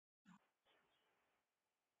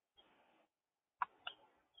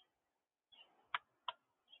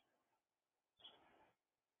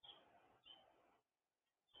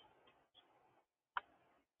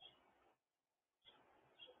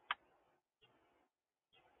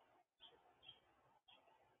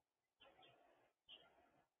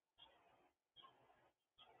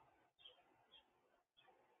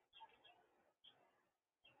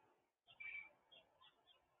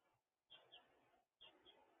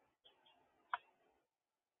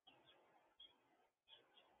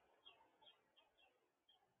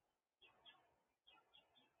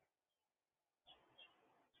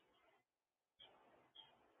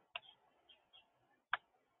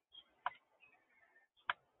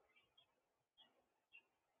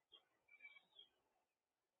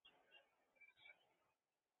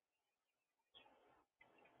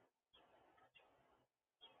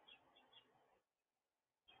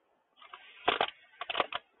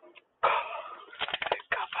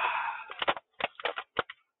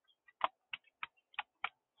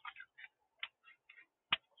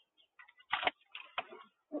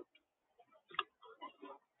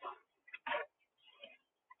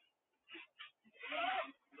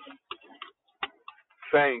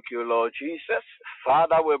Thank you, Lord Jesus.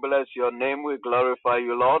 Father, we bless your name. We glorify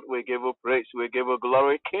you, Lord. We give you praise. We give you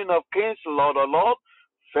glory. King of kings, Lord of lords.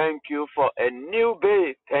 Thank you for a new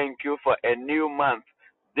day. Thank you for a new month.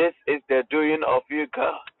 This is the doing of you,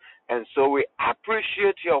 God. And so we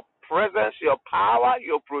appreciate your presence, your power,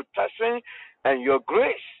 your protection, and your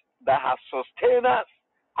grace that has sustained us,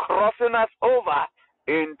 crossing us over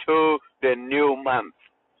into the new month.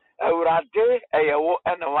 Awurade ɛyɛwo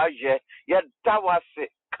ɛna wayɛ yɛda wase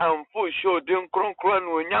kamfo show din kronkron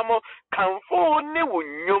no nyamo kamfo ne wo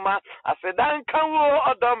nnwuma asedan kan wo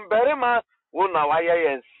ɔdɔmbarima wo na wayɛ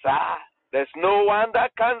yɛn saa. There's no one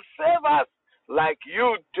that can save us like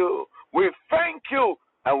you do. We thank you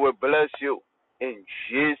and we bless you in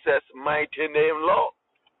Jesus' mighty name, Lord.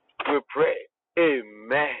 We pray.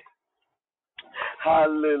 Amen.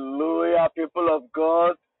 Hallelujah, people of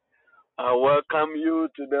God. I welcome you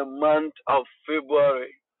to the month of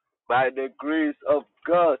February by the grace of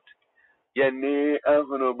God. Yeni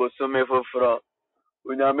ehunu bosome foforo.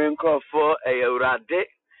 Unyame nkofo eyewrade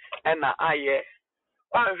ena aye.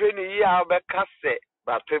 Wanhwe ni yi a obeka se,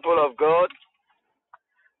 but people of God,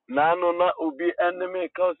 nanu na ubi enemy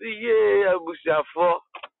cause ye abusiafo.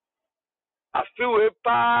 I feel we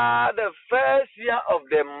pa the first year of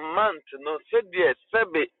the month, no said yes,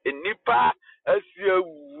 sebe enipa asia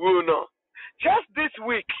wuno. Just this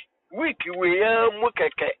week we are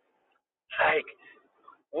mukeke. Like,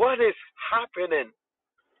 what is happening?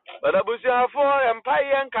 But abusiafo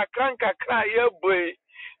empire kakra ye boy.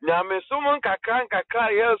 Nyame sumun kakra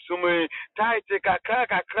ye sumui. Tight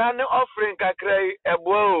kakra ne offering kakra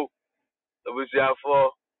ebo.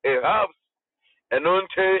 Abusiafo it helps.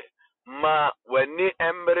 Enonte ma wani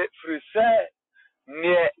embre frise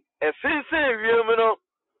ne efinse wiemno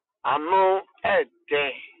ano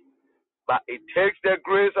ede. But it takes the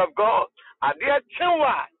grace of God. Adia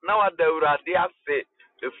chewa now at the uradia say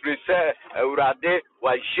if we say urade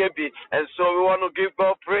was shebi. And so we want to give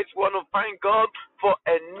God praise, we want to thank God for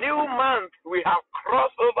a new month. We have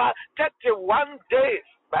crossed over 31 days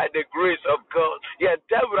by the grace of God. Yeah,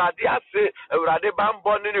 Uradia say urade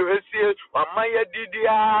bambon in the sea, Wamaya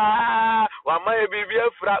Didia, Wamaya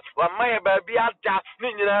Bibiafra, Wamaya Babiata,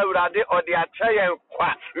 Nina Urade or the Achayan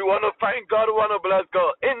Kwa. We want to thank God, we want to bless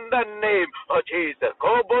God in the name of Jesus.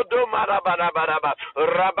 Kobodo Marabarabaraba,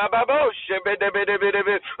 Rabababo,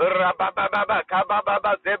 Shebedebedebe, Rabababa,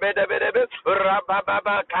 Kabababa, Zebedebedebe,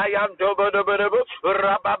 Rabababa, Kayan Dobodobodebo,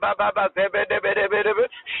 Rabababa, Zebedebedebe,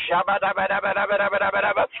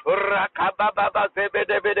 Shabadabadabadabadabadaba, Rakababa,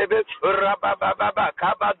 Zebedebedebe, Rabababa,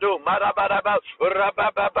 Kabado, Marabaraba,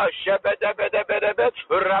 Rabababa, Shebedebedebe,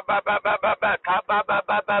 Rabababa,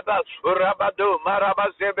 Kabababa, Rabado, Maraba,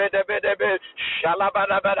 Zebedebedebe,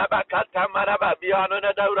 Shalabadabadaba, Katamaraba,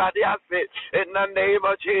 Bianona Dauradiase, in the name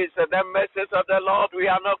of Jesus, the message of the Lord, we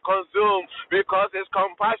are not consumed because his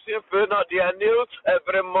compassion feel not their news.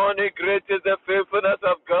 Every morning, great is the faithfulness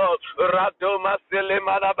of God. Radoma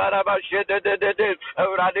Silimanabaraba Shedede,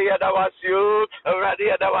 Radia Dawasio,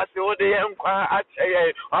 Radia Dawasio, the Empire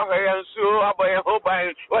Achaye, Ahayansu, Abaya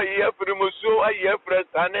Hobai, Wayefrimusu,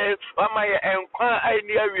 Ayefresane, Amaya Empire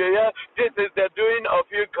Idea. This is the doing of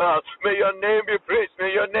you, God. May your name be praised,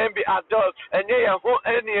 may your name be adored, and ye who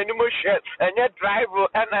any emotion, and yet driving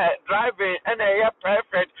and a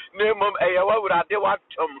perfect name of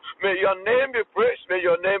Ayawadim. May your name be praised, may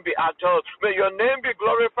your name be adored, may your name be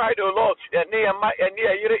glorified, O Lord. Yani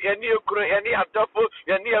adofo,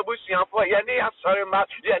 yani abusiafo, yani asorima,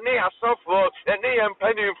 yani asofo, yani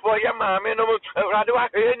empani for yamame no radwa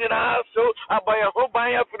henyina so abaya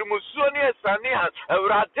hobaya frimusoni esania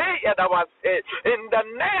rade yadawase in the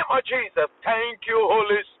name of Jesus. Thank you,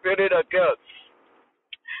 Holy Spirit of God.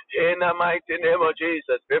 In the mighty name of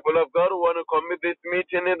Jesus, people of God who want to commit this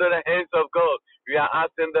meeting into the hands of God, we are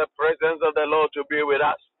asking the presence of the Lord to be with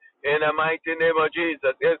us. In the mighty name of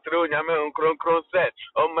Jesus, yes, through Nyame Unkron said,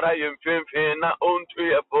 Omra Yimfimfina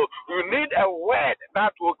Untuyapo. You need a word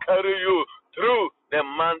that will carry you through the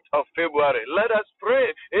month of February. Let us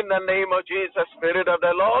pray in the name of Jesus, Spirit of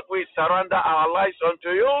the Lord. We surrender our lives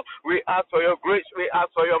unto you. We ask for your grace. We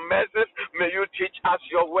ask for your message. May you teach us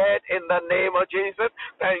your word in the name of Jesus.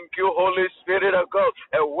 Thank you, Holy Spirit of God.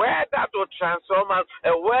 A word that will transform us,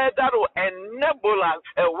 a word that will enable us,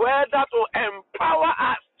 a word that will empower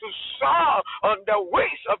us to soar on the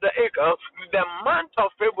wings of the eagle, the month of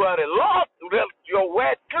February. Lord, will your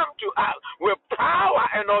word come to us with power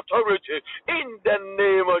and authority in the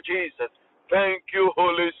name of Jesus. Thank you,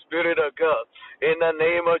 Holy Spirit of God, in the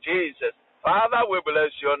name of Jesus. Father, we bless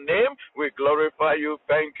your name. We glorify you.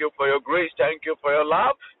 Thank you for your grace. Thank you for your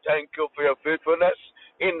love. Thank you for your faithfulness.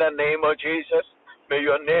 In the name of Jesus, may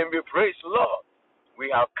your name be praised, Lord. we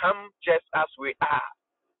have come just as we are.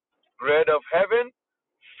 Bread of heaven,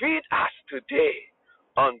 feed us today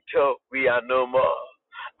until we are no more.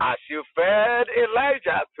 As you fed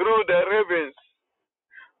Elijah through the ravens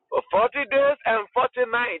for 40 days and 40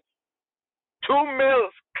 nights, 2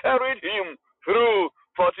 meals carried him through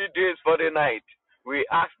 40 days, 40 nights. We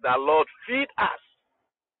ask the Lord, feed us,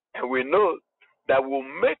 and we know that we'll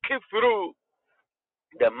make it through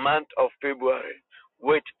the month of February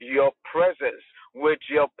with your presence, with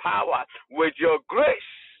your power, with your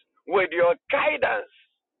grace, with your guidance.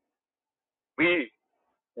 We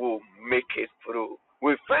will make it through.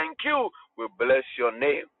 We thank you. We bless your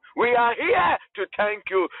name. We are here to thank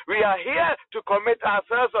you. We are here to commit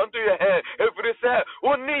ourselves unto your hand. Every say,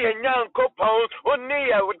 only a young couple,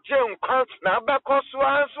 only a Jim Kwan, now because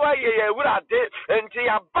one so ye would have did, and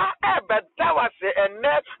tia back, but that was it, and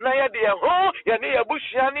net, Naya dear home, Yania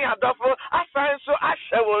Bushiani Adolfo, I find so I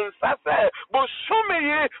shall once I say, but show me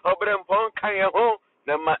ye, or Brempon Kaya home,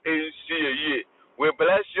 Nama ye. We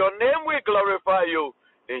bless your name, we glorify you.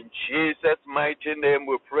 In Jesus' mighty name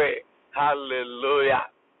we pray. Hallelujah.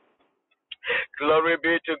 Glory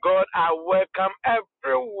be to God. I welcome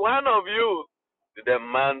every one of you to the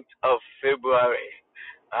month of February.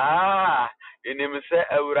 In him say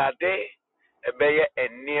Eurade, ebeye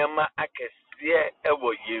enema akesie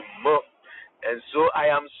ewo yimo. And so I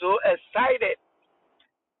am so excited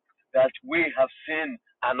that we have seen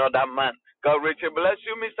another month. God richly bless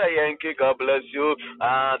you, Mr. Yankee. God bless you.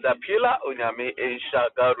 The pillar, Unyami Insha.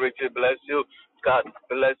 God richly bless you. God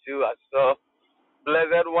bless you. I saw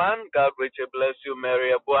blessed one. God richly bless you,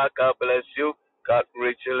 Mary Abua. God bless you. God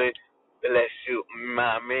richly bless you.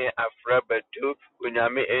 Mami Afrabetu.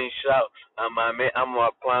 Unyami Insha. Mami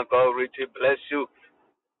Amwakwan. God richly bless you.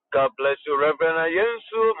 God bless you, Reverend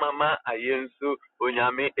Ayensu, Mama Ayensu,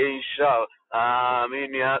 Unyami Insha.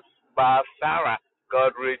 Minia Basara.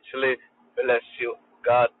 God richly bless you.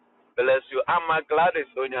 God bless you. Ama Gladys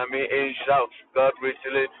Unyami Insha. God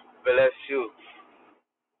richly bless you.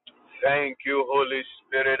 Thank you, Holy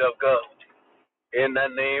Spirit of God. In the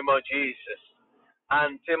name of Jesus.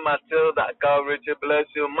 Auntie Matilda, God richly bless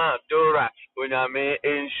you. Madura Unyami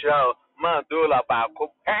Insha. Madula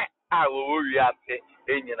Bakupe. Awuyate.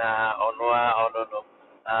 Inyina Onwa Onono.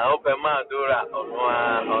 Open Madura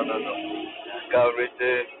Onwa Onono. God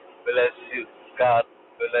richly bless you. God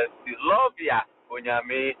bless you. Love ya.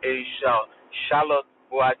 Unyami Insha. Charlotte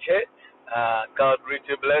Buache. God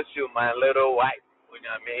richly bless you, my little wife.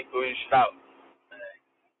 Unyami Insha.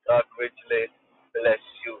 God richly bless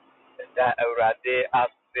you. That Eurade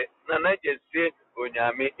Ase. Nana Jesse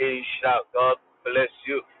Unyami Insha. God bless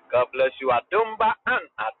you. God bless you. Adumba and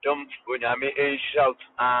Adum Unyami Insha.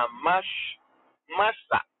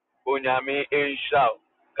 Masa Unyami Insha.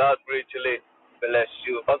 God richly bless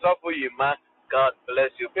you. Also for you, ma. God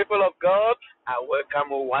bless you. People of God, I welcome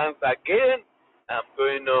you once again. I'm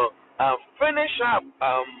going to finish up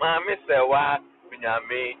Mami Sewa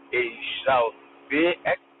Unyami Insha.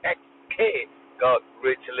 BXXK. God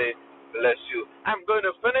richly bless you. I'm going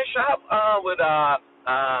to finish up with our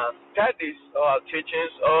studies or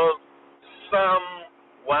teachings of Psalm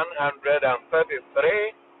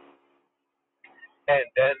 133, and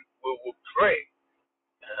then we will pray.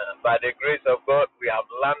 By the grace of God, we have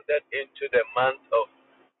landed into the month of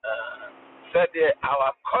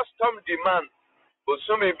our custom demand.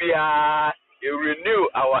 You renew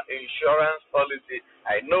our insurance policy.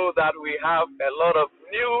 I know that we have a lot of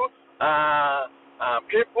new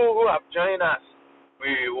people who have joined us.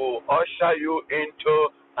 We will usher you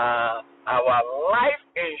into our life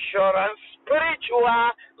insurance, spiritual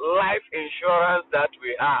life insurance that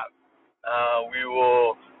we have. We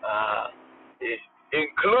will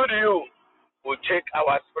include you. We'll take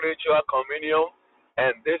our spiritual communion,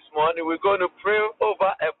 and this morning we're going to pray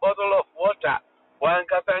over a bottle of water. One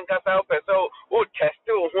kasa person who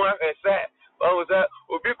tested one said, "Oh, that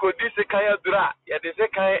ubi could this kaya dra? Ya this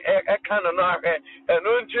kaya e kana na he. And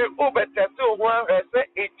unji ube tested one say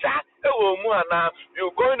icha e wo mu ana.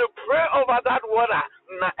 You're going to pray over that water.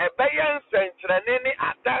 Na ebeyan sentrene ni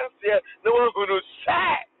adanse no one who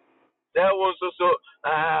say there was also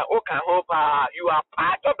you are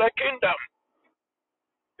part of the kingdom.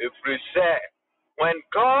 If we say, when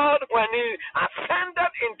he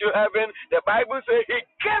ascended into heaven, the Bible says he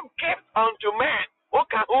gave gifts unto men.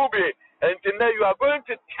 And today you are going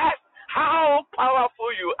to test how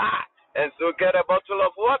powerful you are. And so get a bottle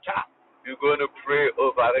of water. You're going to pray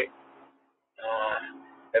over it.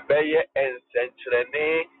 Ebeye and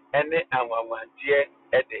Centrene and the Amawantie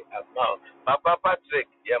at the amount. Papa Patrick,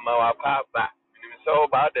 Yamawapaba. So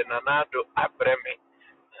about the Nanado Abreme.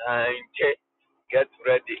 Get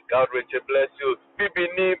ready. God will bless you.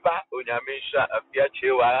 Bibi Niba Unyamisha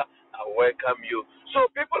Afiachewa, I welcome you.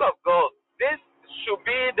 So, people of God, this should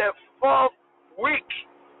be the 4th week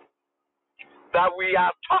that we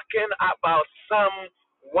are talking about Psalm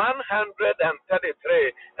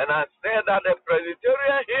 133. And I said that the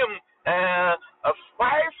Presbyterian hymn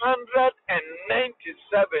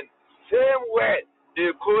 597, same word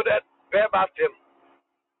decoded verbatim.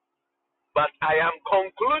 But I am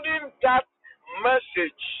concluding that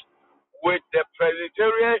message with the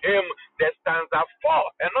Presbyterian hymn, the stanza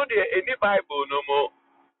 4. And not any Bible no more.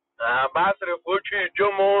 Basre Pochi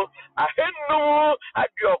Jomo, Ahenu,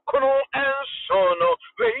 Adiokono, and Sono,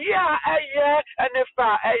 where ya aye, and if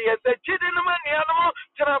I the Chidinman Yano,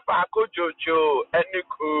 Tanapaco Jojo, and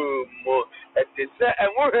Nikumo, and they say,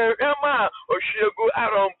 and we're Emma, or she'll go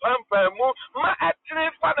around Pampamu, my actually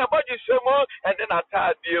fan about you so more, and then I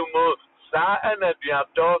tell you more. Sa and a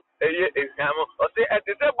diato, a yamo, or say at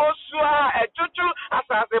the Bosua, a tutu, as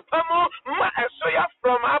a pamo, ma soya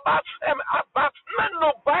from about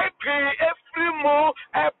no baby, every mo,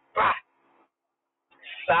 a ba.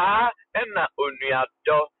 Sa and a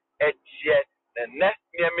uniato, a jet, the net,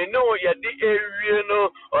 Yamino, Yadi Ariano,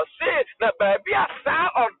 or say, the baby, a sa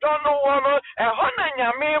or don't know, a honor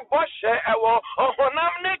yami, boshe, or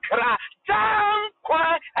honamnikra, down,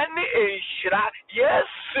 qua, and the Ashra, yes,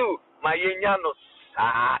 Sue. Mayenyano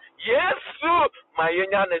sa Yesu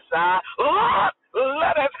Mayenyano sa Lord,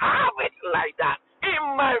 let us have it like that in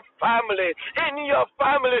my family, in your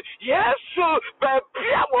family. Yesu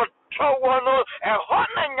baby what towono e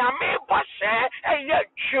hona nyame bose e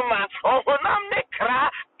yachuma ohonam ne kra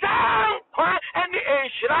tankwa and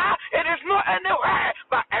Ishra. It is not anywhere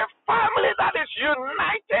but a family that is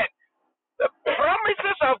united. The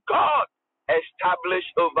promises of God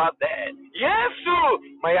established over there. Yes,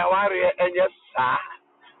 my warrior, and yes, sir.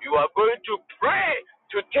 You are going to pray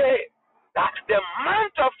today that the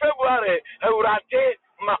month of February,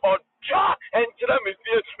 my joy and tell me,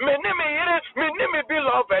 my name is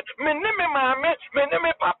beloved, my name is mommy, my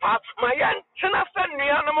name is papa, my antenna send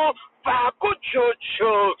me animal, Faku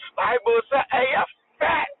Chocho. Bible says,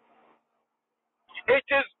 it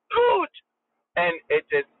is good and it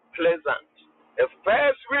is pleasant. The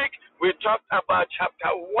first week we talked about chapter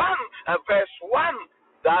 1 and verse 1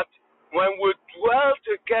 that when we dwell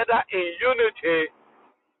together in unity,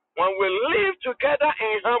 when we live together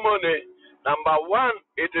in harmony, number 1,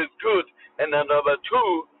 it is good, and then number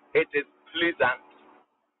 2, it is pleasant.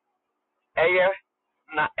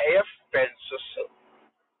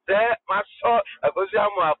 There, my soul, I was young,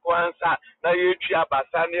 my points, now you chia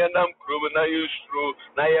basani and I'm crew, now you screw,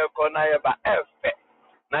 now you're gonna have a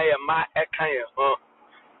na ye ma eka ye ho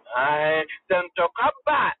ai tentoka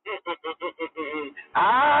ba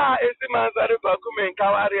esi manzari kwa kume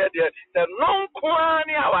nkawari de se nonko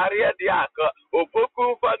ani awari de aka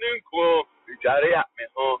opoku fani nko bijare ya me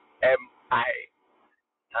ho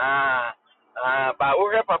ba wo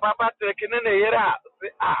he papa Patrick ne ne yera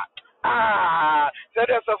said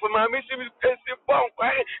as of my mission is bon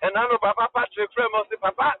kwai and I know Papa Patrick frame of the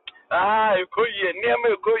papa you go ye near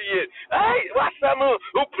me go ye what's some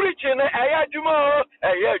who preaching juma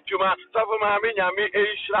so for my minyami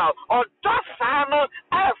ishra or dosano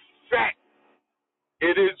effect.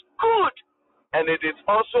 It is good and it is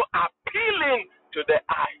also appealing to the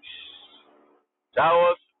eyes. That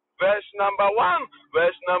was verse number 1.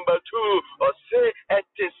 Verse number 2, or say it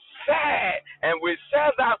is fair. And we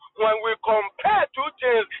said that when we compare two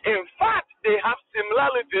things, in fact, they have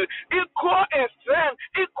similarities, equal in strength,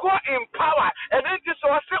 equal in power. And it is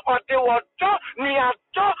also what they were done, near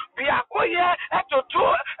to be acquired at the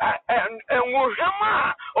two and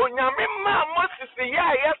Muhammad, Onyamima, Moses,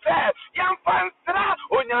 yes, Yam Fansra,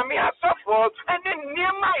 Onyamia Safo, and then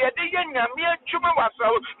Nehemiah, the Yamia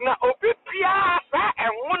Chumawaso, na Opipia,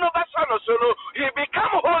 and one of us, he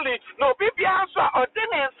become holy, no Bibiansa or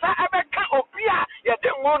Denisa, Abeka Opia, yet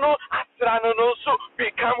the mono Astrano so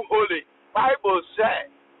become holy. Bible says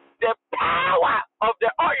the power of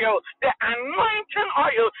the oil, the anointing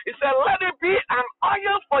oil, is a let it be an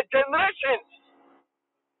oil for generations.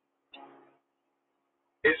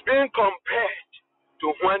 It's being compared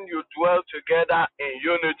to when you dwell together in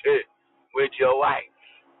unity with your wife.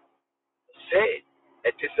 Say,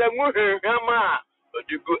 it is a muhama, but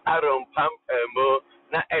you go around pump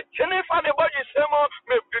na a tenifan about you some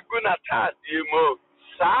may be good at mo.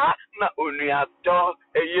 Sa na uniado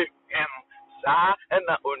a sa and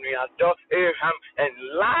na uniado eham. And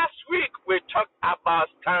last week we talked about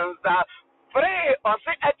stanza 3 or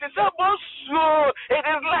say it is about slow. It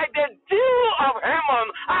is like the dew of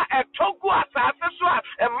Hermon. A togu asasua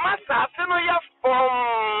a massa sino ya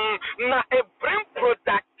from na a brim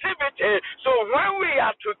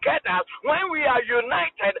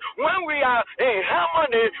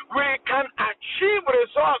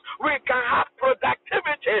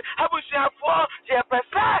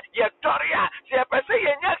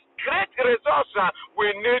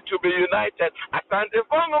need to be united. Asante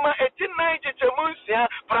Fongoma 1890 Chemunsia,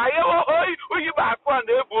 Prayo Hoi,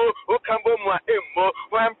 Uyibakwandebo, Ukambomwa Emo.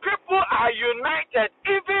 When people are united,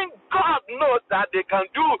 even God knows that they can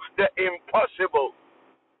do the impossible.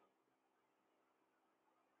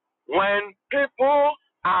 When people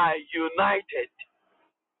are united,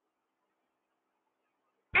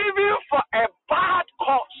 even for a bad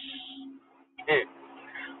cause,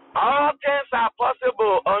 all things are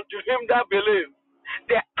possible unto him that believes.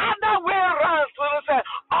 The other way around, so to say,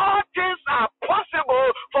 all things are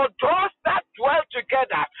possible for those that dwell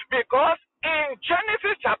together. Because in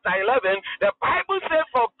Genesis chapter 11, the Bible says,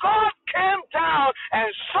 for God came down and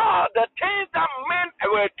saw the things that men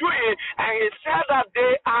were doing, and he said that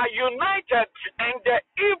they are united, and the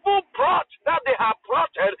evil plot that they have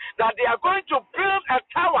plotted, that they are going to build a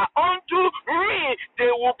tower unto me, they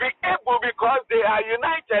will be able because they are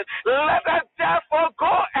united. Let us therefore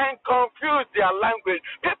go and confuse their language.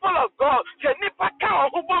 People of God, as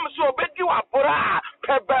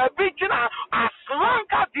long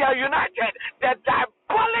as they are united, the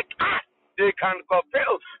diabolic act they can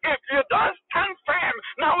fulfill. If you don't stand firm,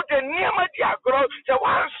 now the name of the agro, the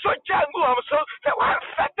one so jangle, so the one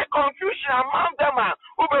set the confusion among them,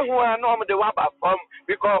 who are normal the one from.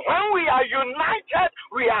 Because when we are united,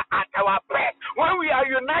 we are at our best. When we are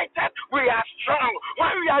united, we are strong.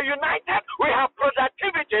 When we are united, we have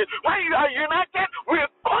productivity. When we are united, we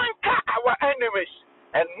conquer our enemies.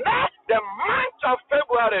 And that's the month of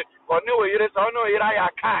February. And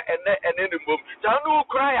then the boom. Janu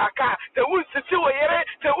cry a car. The woods to see what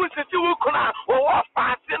the woods to see what what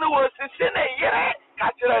fasting was in a year.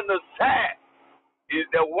 Catcher and the say is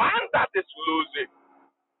the one that is losing.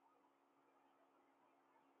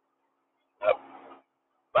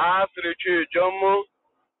 Pastor Jomo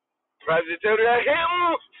Presbyterian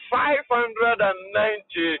hymn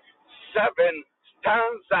 597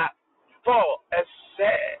 stanza 4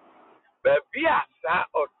 essay. Bebiasa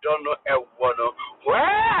odono ewono.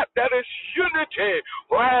 Where there is unity,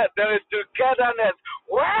 where there is togetherness,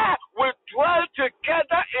 where we dwell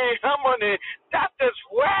together in harmony, that is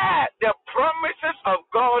where the promises of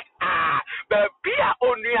God are. Bebia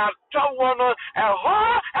onia towono eho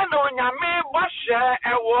and onyame boshe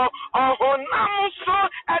ewo ohonamuso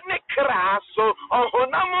and kraso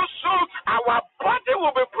ohonamuso. Our body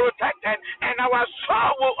will be protected and our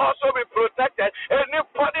soul will also be protected.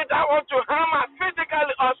 Anybody that wants to harm us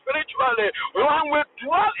physically or spiritually, when we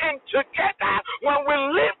dwell in together, when we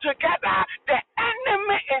live together, the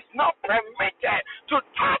enemy is not permitted to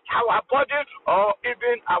touch our body or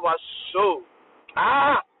even our soul.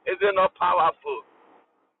 Is it not powerful?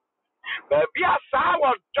 Baby, I saw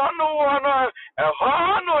what John one a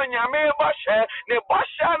horn on Yame Boshe, the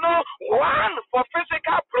Boshano, one for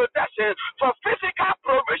physical protection, for physical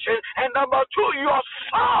provision, and number two, your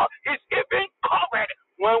soul is even covered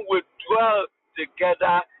when we dwell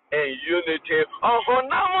together in unity.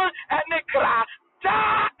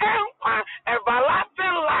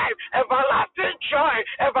 Everlasting life, everlasting joy,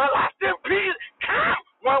 everlasting peace come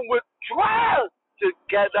when we dwell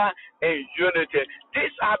together in unity.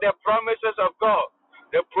 These are the promises of God.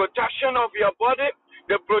 The protection of your body,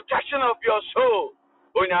 the protection of your soul.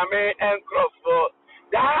 Unyame and Crawford.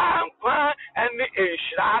 And the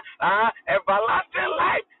everlasting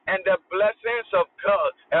life and the blessings of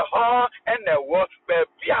God. A whole and a word,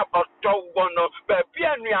 baby, about one, baby,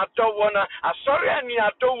 and we are one. Sorry, and we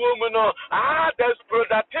are woman. There's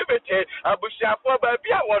productivity. Abushapo,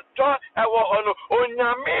 baby, I was taught.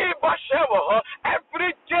 Unyame Bashawo.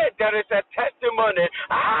 Every day there is a testimony.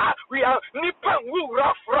 We are Nipangu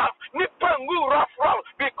rough,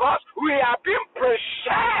 because we are being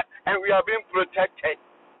preserved and we are being protected.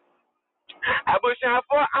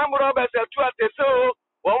 Abushapo, I'm Robert Tuate, so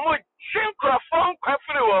one synchrophone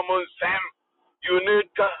quaffrey woman, Sam. You need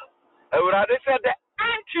God. I would rather say the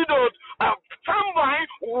antidote of someone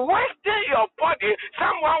wasting your body,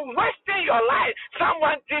 someone wasting your life,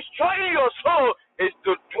 someone destroying your soul is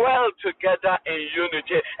to dwell together in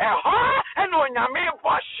unity. And when you mean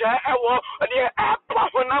Boshe, near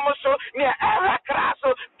Aponamoso, near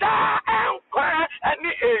Erakraso, Da and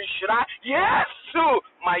the Ishra, yes,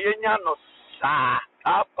 my Yano Sa,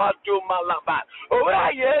 Apatu Malabat. Oh,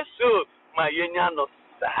 yes, my Yano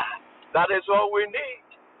Sa. That is all we need.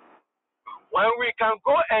 When we can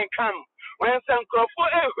go and come, when some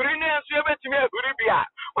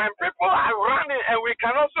when people are running and we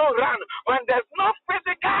can also run, when there's no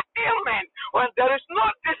physical ailment, when there is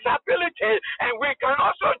no disability, and we can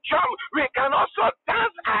also jump, we can also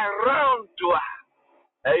dance around to us.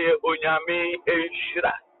 Unyami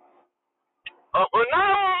Eshira.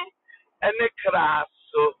 Onam and the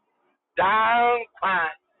Kraso down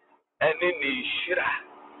ɛne ne nhyira.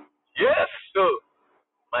 Yesu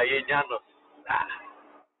ma yɛnya no saa.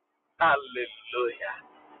 Hallelujah.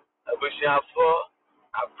 Abusuafo,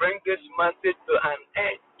 I bring this message to an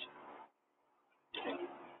end.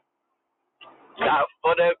 That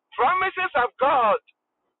for the promises of God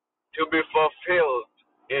to be fulfilled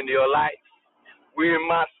in your life, we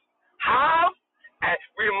must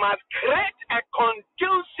create a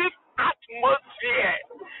conducive atmosphere,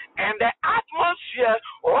 and the atmosphere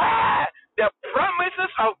where the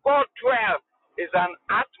promises of God dwell is an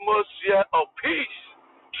atmosphere of peace,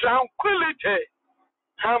 tranquility,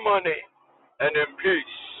 harmony, and in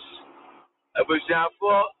peace.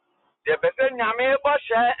 Abusuafo, the best nyame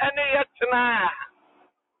bɔhyɛ ɛne yɛtena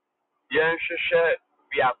yɛnhwehwɛ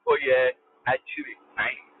biakɔyɛ akyiri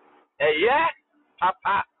nan. Ɛyɛ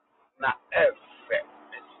papa na ɛfɛ.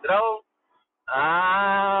 Mesrɛw,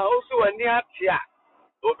 woso w'ani ate a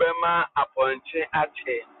wobɛma apɔnkye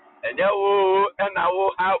ate. Ɛnyɛ wo ɛna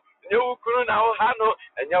wo ha, ɛnyɛ wo kunu na wo ha no,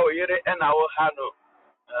 ɛnyɛ wo yere ɛna wo ha no.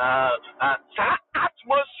 Saa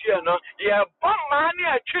atmosphere no, yɛbɔ mmaa ne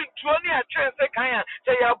atwintuo ne atwensekan a,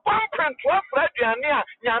 sɛ yɛbɔ mpantoa fra aduane a,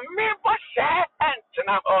 nyame bɔhyɛ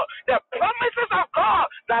ɛntena hɔ. The promises of God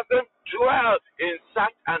doesn't dwell in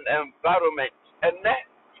such an environment. And then,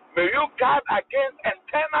 may you guard against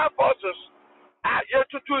external forces.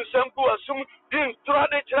 Yɛtutu nsɛm gu asum di ntoro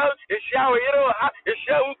de kyerɛ ehyia wo yere wɔ ha,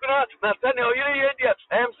 ehyia wo kunu na sɛnea ɔyere yɛ deɛ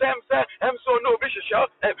ɛm sɛ ɔne obi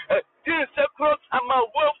hyehyɛ di nsekuro ama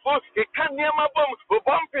wofo eka nneɛma bom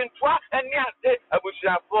bobɔ mpintoa ɛne ade.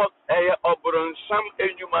 Abusuafoɔ, ɛyɛ ɔborɔnsam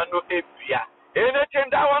enyuma no ebia. Anything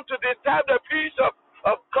that want to disturb the peace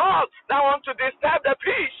of God, that want to disturb the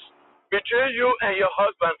peace between you and your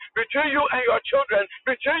husband, between you and your children,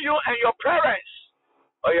 between you and your parents.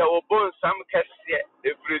 Oya obon sam kɛseɛ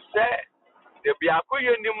ɛfiri sɛ de biako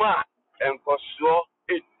yɛ nim a nkɔsoɔ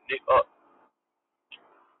ɛnni hɔ.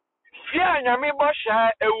 Fie a nyame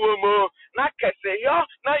bɔhyɛ ɛwɔ mu na kɛseyɔ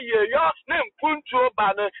na yeyɔ na mpuntuo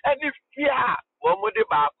ba no ɛne fie a wɔn de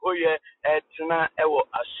baako yɛ ɛtena ɛwɔ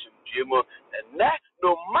asomdue mu. And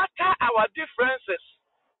no matter our differences,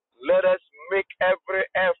 let us make every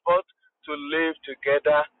effort to live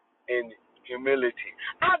together in humility.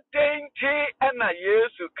 Adenti ena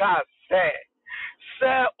Yesu ka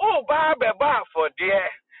sɛ oba bɛba afɔdeɛ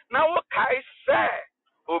na wokae sɛ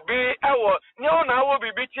obi ɛwɔ nyɛ na wo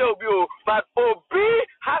bibi tie obi o, but obi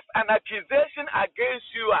has an accusation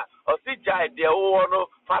against you a ɔsi gyae deɛ wowɔ no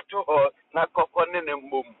fato hɔ na kɔkɔ ne ne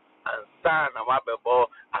mbom ansa na wabɛbɔ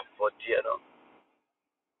afɔdeɛ no.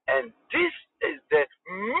 And this is the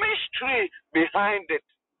mystery behind it.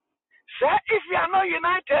 Say, if you are not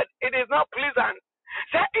united, it is not pleasant.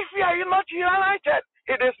 Say, if you are not united,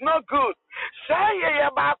 it is not good. Say,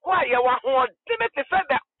 the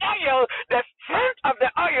oil, the strength of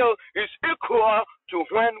the oil is equal to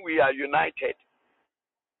when we are united.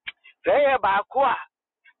 Say,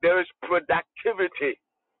 there is productivity.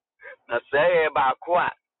 Now, say,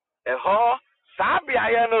 saa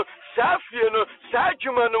beaeɛ no, saa fie no, saa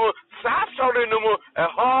adwuma no mu, saa sɔre no mu,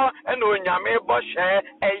 ɛhɔ ɛna onyame bɔhyɛ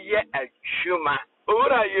ɛyɛ adwuma.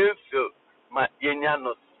 Owura Yesu ma yɛnya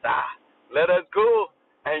no saa. Let us go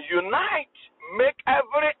and unite, make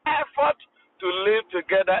every effort to live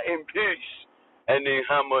together in peace and in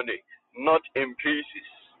harmony, not in pieces.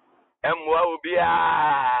 Ɛmmoa wo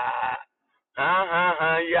biara.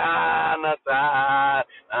 Ya nasa.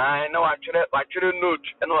 I know I should note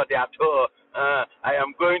and what they are told. I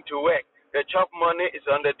am going to work. The chop money is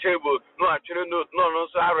on the table. No, actually, no,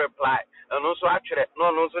 so I reply. And also, actually,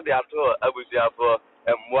 no, so they are told. I was there for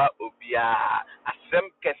moi, Obia. I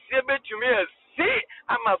sem Kasibe to me. See,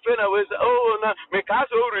 I'm a friend. I was, no,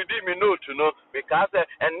 because already me know to know. Because,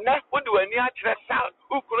 and that would do a natural sound.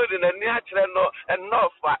 Who could in a natural no, and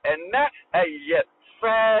no, and that, yet,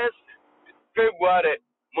 first February.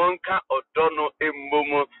 Monka odono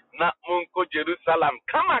embomo na monko Jerusalem.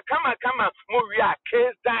 Kama we are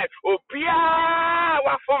case die. Obia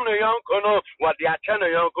wa from no yonko no what they are channel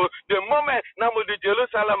yonko. The moment na mo di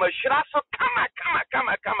Jerusalem shiraso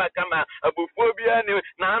kama abufobia ni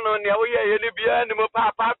na no ne wo ye ni bia ni mo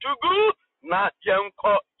papa tugu na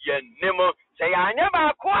yenko yenemo. Say anya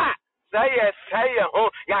ba ko a say ho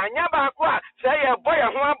ya anya ba ko a say boy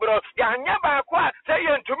ho abro ya anya ba ko a say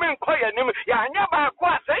ntumi nko yanim ya anya ba ko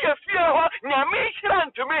a say fie ho nyame hira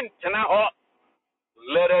ntumi ntena ho.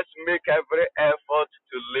 Let us make every effort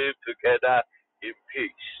to live together in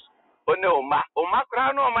peace. One oma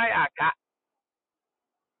kra no oma yaka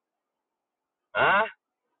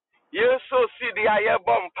yeso si dia ye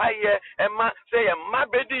bom paye ema say e ma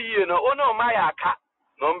bedi yi no ono oma yaka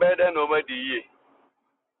no mbede no ma di yi.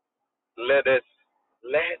 Let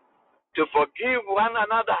to forgive one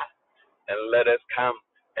another, and let us come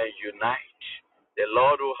and unite. The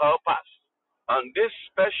Lord will help us on this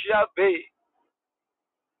special day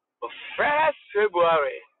of 1st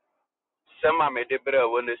February. Some of the brother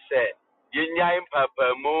when they say, "Yinyai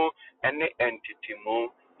papa mu any entity mu."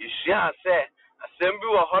 You see, I say, "Assembly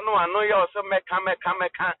wa hono ano ya also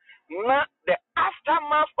meka." Na the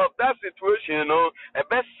aftermath of that situation, you know, a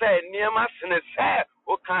best say near my sin say,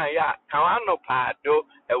 "Okay, ya kawano pado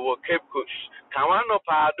e wo Cape Coast, kawano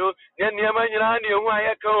pado near my nyani who I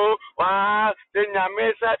echo wa the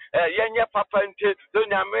nyamesa yenya papa nti the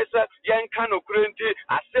nyamesa yen kanu kurenti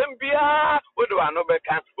asembia wodo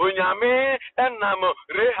anobeka onyame enam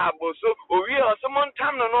rehab so owi osomon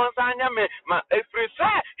tam no no anya me ma every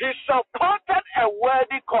say he supported a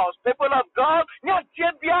worthy cause. People of God,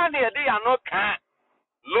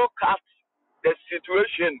 look at the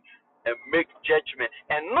situation and make judgment.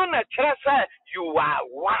 And none of say you are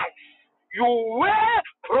wise. You weigh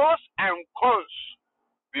pros and cons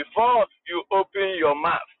before you open your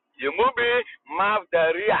mouth. You move mouth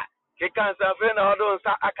the rear. He can say no don't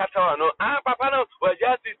sa akata no. Papa no was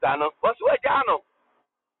just sister no. What's what jano?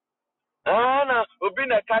 Ana obi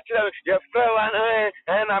na kachira ye friend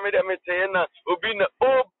one na me dem say na obi na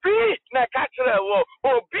kachira wo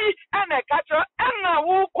obi na kachira na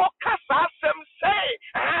wo ko kasa asem say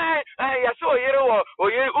yes oyere wo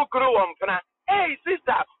oye ukuru wo mpna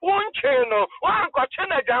sister won che no wan ko che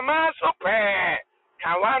na jama so pe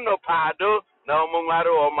kawano pado na omware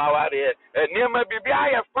o maware niema bibia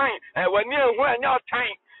ye fine wani ehu anya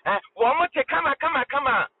otan wo mo te kama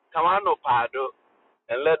kawano pado,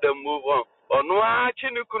 and let them move on.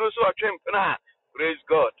 Praise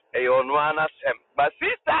God. But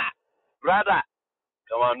sister, brother,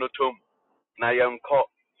 come on, no tomb. Now you call.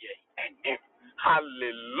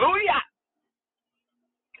 Hallelujah.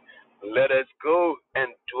 Let us go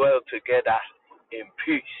and dwell together in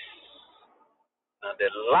peace. Now the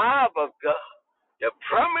love of God, the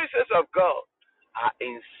promises of God are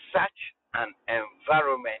in such an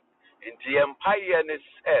environment. In the empire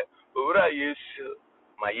itself,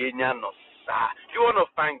 you want to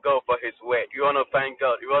thank God for His word. You want to thank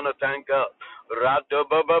God. Rado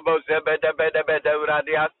baba zebede bede bede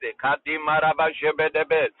radiase kadimaraba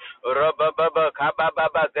jebedebe rababa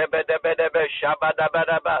kababa zebede bede be shabada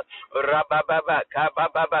baba rababa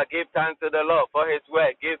kababa. Give thanks to the Lord for His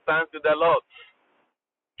word. Give thanks to the Lord.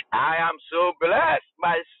 I am so blessed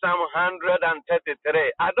by Psalm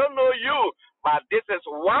 133. I don't know you, but this is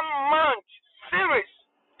 1 month series,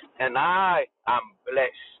 and I am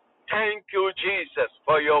blessed. Thank you, Jesus,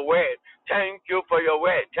 for your word. Thank you for your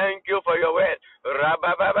word. Thank you for your word.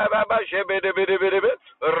 Rabababa shebedebedebedebe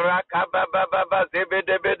rakabababa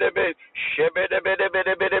zebedebedebe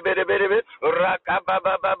shebedebedebedebe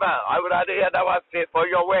rakabababa. I would rather hear that was say for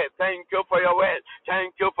your word. Thank you for your word.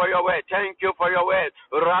 Thank you for your word. Thank you for your word.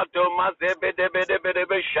 Radoma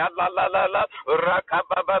zebedebedebe shalalala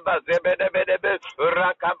rakabababa zebedebedebe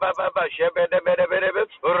rakabababa shebedebedebe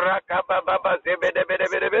rakabababa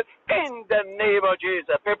zebedebedebe. In the name of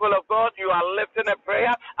Jesus, people of God, you are lifting a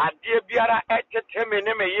prayer. Adibiara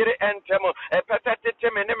etetemeneme yire entemo,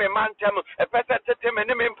 epetetemeneme mantemo,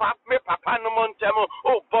 epetetemeneme papa no montemo.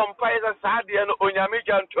 Oh, bompa is a sadian onyami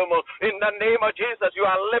jantomo. In the name of Jesus, you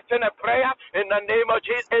are lifting a prayer. In the name of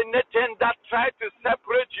Jesus, anything that tries to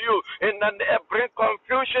separate you, bring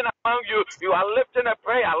confusion among you, you are lifting a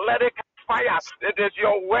prayer. Let it fire. It is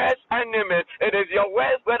your worst enemy. It is your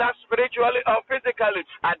worst, whether spiritually or physically.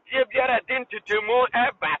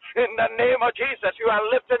 In the name of Jesus, you are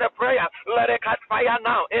lifting a prayer. Let it catch fire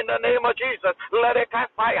now. In the name of Jesus, let it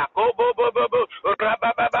catch fire. Go, bo, bo, bo, bo.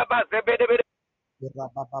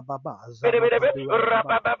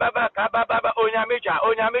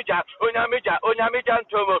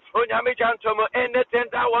 Anything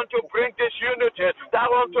that want to bring disunity, that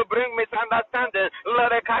want to bring misunderstanding,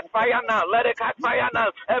 let it catch fire now. Let it catch fire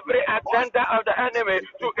now. Every agenda of the enemy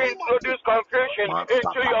to introduce confusion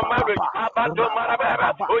into your marriage.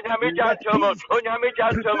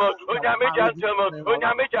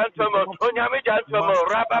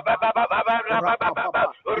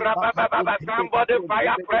 Somebody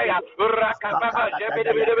fire prayer.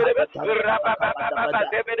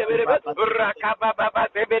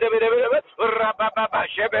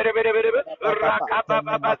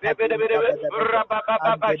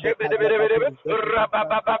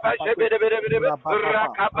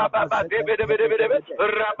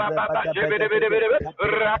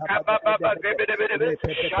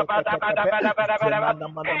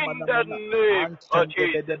 In the name of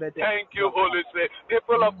Jesus. Thank you, Holy Spirit.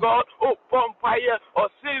 People of God, bonfire or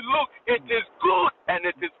say, look, it is good and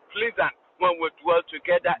it is pleasant when we dwell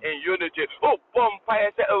together together in unity. Oh,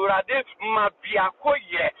 Bompire say, Urade,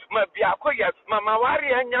 Mabiakoye, Mama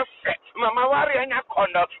Warianya Fet, Mama Warianya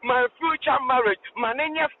Kono, my future marriage,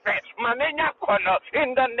 Manenya Fet, Manenya Kono,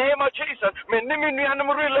 in the name of Jesus, Menimian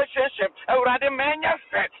relationship, Urade Mania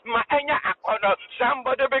Fet, Maenya Akono,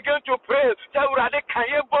 somebody begin to pray, Urade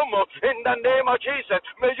Kayebomo, in the name of Jesus,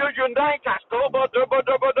 may you unite us, Tobo,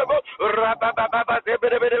 Rabababa,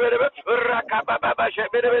 Rakababa,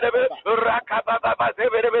 Rakababa,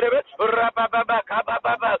 Rabababa,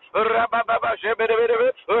 Kababa, Rabababa,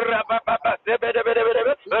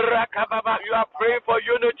 Rakababa. You are praying for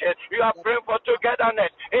unity. You are praying for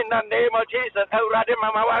togetherness. In the name of Jesus.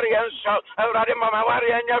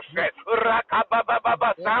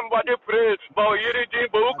 Somebody pray.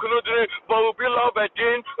 Beloved,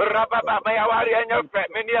 Rababa, Mayawari and your friend.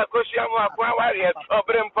 Many are Koshiamu, Aquarius, or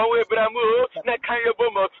Brimpo, Bramu,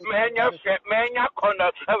 Nekayabumo, Mania Fret, Mania Kono,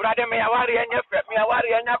 Rade Mayawari and your friend,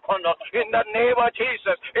 Mayawari and your Kono. In the name of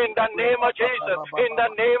Jesus. In the name of Jesus. In the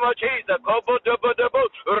name of Jesus. Kobo Dobo Dobo,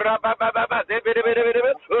 Rababa,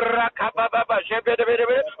 Rakababa,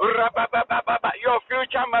 Rababa, your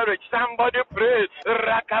future marriage. Somebody pray.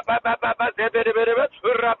 Rakababa, Rababa,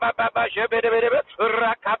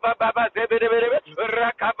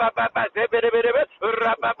 Rakababa,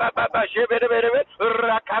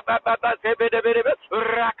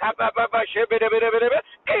 Rakababa,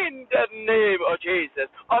 in the name of Jesus.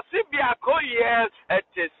 Osibiako, yes, it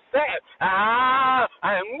is said.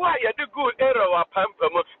 And why you do good error of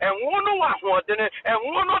Pampamo, and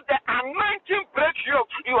one of the anointing breakthrough.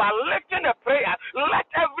 You are lifting a prayer. Let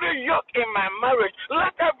every yoke in my marriage,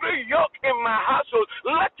 let every yoke in my household,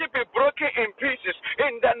 let it be broken in pieces.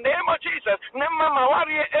 In the name of Jesus.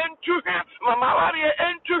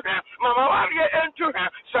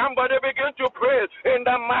 Somebody begin to pray in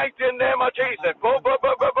the mighty name of Jesus.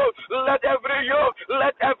 Let every yoke,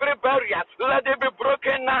 let every barrier, let it be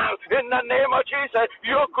broken now. In the name of Jesus.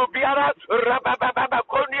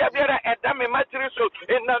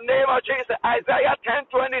 In the name of Jesus. Isaiah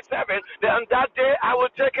 10:27. Then that day I will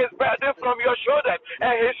take his burden from your shoulders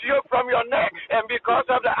and his yoke from your neck. And because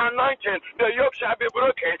of the anointing, the yoke shall be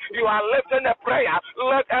broken. You are lifting a prayer.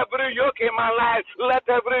 Let every yoke in my life, let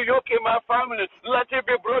every yoke in my family, let it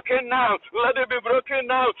be broken now. Let it be broken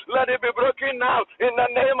now. Let it be broken now. In the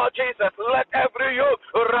name of Jesus. Let every yoke.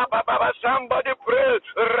 Somebody pray.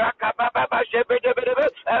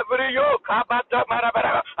 Every yoke.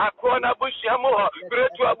 Akona Bushamoha.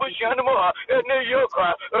 Gretua Bushamoha. Any yoke.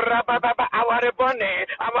 Rababa. Our bonnet.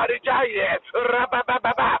 Our giant.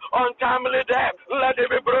 Rababa. Untimely death. Let it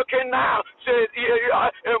be broken now. Says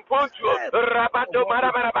impunctual. Rabato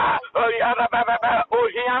Marababa.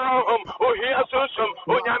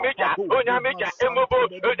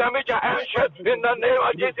 In the name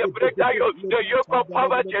of Jesus, break that yoke, the yoke of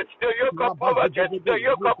poverty, the yoke of poverty, the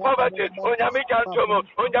yoke of poverty.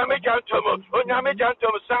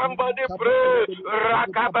 Somebody pray.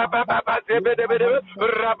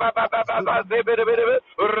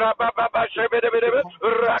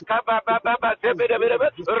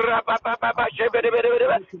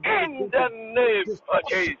 In the name of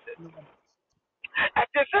Jesus.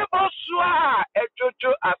 Ekeseboswa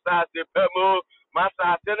ejojo asase pemo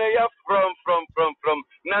masase ya from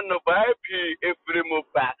nano baipi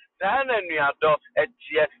efrimupa sana nuado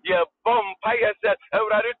etie ye bompa yese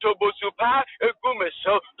ewrade tobosupa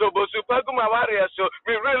egumeso tobosupa gumaware so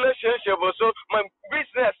my relationship so my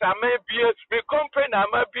business amebie my company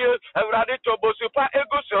amebie ewrade tobosupa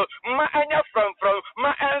eguso ma anya from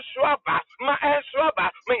ma enswaba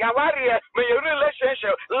me aware me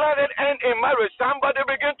relationship let it end in marriage. Somebody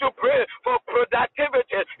begin to pray for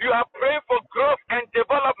productivity. You are praying for growth and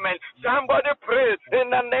development. Somebody pray in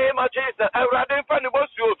the name of Jesus.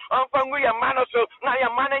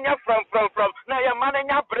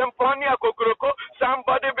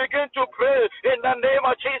 Somebody begin to pray in the name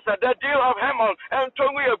of Jesus. The deal of Hammon and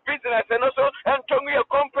Tongue your business and also and Tongue your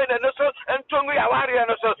company and also and Tongue your warrior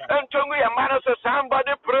and also and Tongue your man also.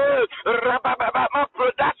 Somebody pray.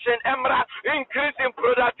 Production, increase in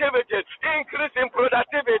productivity, increase in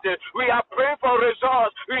productivity. We are praying for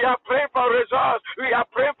results. We are praying for results. We are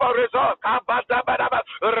praying for results.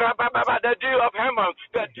 The deal of Hammon,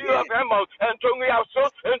 the deal of Hammon, and Tongue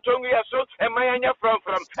so, and Mayanya from,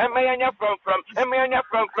 and Mayanya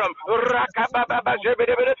from, Rakababa,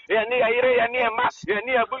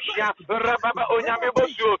 Yania Bushia, Rababa,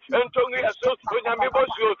 Onyamibosu, and Tongue so,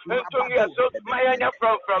 Onyamibosu, and Tongue so, Mayanya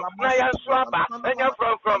from, Nayan Swaba, and you're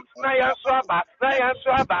from, Nayan Swaba,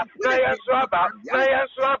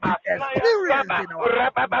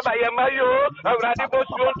 Rababa, Yamayo,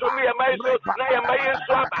 Radibosu, to me, Yamayo,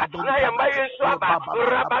 swaba, na ya maye swaba,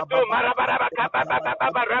 rabato marabaraba kababa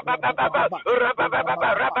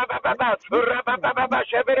rababa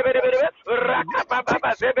shebere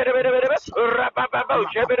rakababa zebere rababa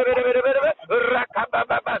shebere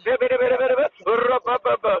rakababa zebere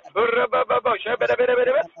rababa shebere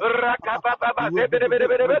rakababa zebere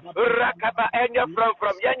rakaba enya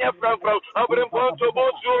from yenya from abrimponto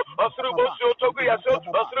bosu osrubosu toku yaso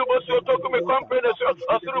osrubosu toku me company so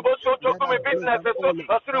osrubosu toku me business so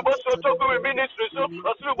osrubosu toku me ministry so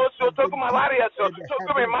osrubosu toku me warrior so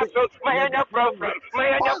toku me maso mayanya from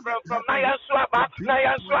mayanya from naya swaba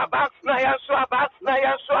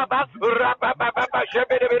rababa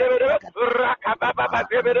shebere rakababa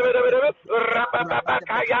zebere rababa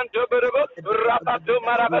kayanto rabatu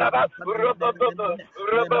marababa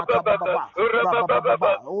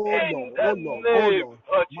in the name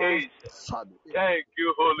of Jesus. Thank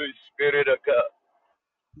you, Holy Spirit of God.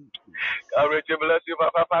 God, Richard, bless you,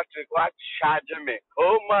 Papa Patrick. What charge me?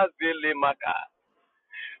 Oh, my zilly maka.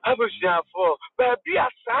 I was there for baby. I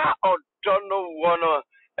saw or don't know one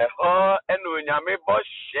and unyame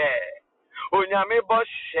boshe. Unyame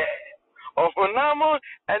boshe. Of unamo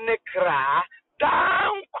and the cra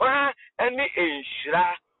down qua and the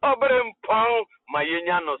inshra. Obrempong, my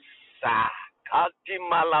yano sa. Kati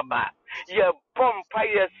malaba. Ye pompa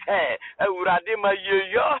ye se. Euradima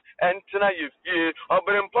ye yo. Entina ye fie.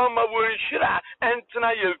 Obrempoma wunshira.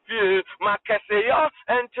 Entina ye fie. Makase yo.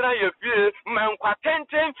 Entina ye fie.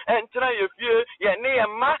 Mankwatenten. Entina ye fie. Ye ne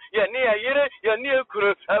ma. Ye ne yire. Ye ne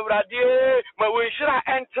kuru. Euradie. Ma wunshira.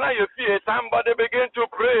 Entina ye fie. Somebody begin to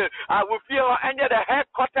pray. I will feel under the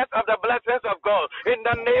headquarters of the blessings of God. In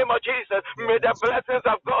the name of Jesus. May the blessings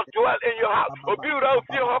of God dwell in your house. Obiura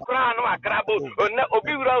feel hokra no akrabo.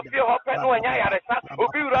 Obiura feel hope no anya yaresa.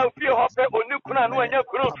 Obiura feel hope onikuna no anya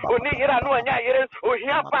kunu. Onihira no anya yere.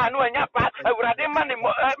 Ohia pa no anya pa. Awurade ma ne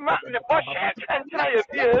boshe. Entra ye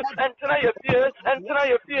fie. Entra ye fie. Entra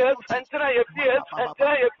ye fie. Entra ye fie.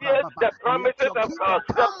 Entra ye fie. The promises of God.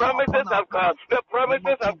 The promises of God. The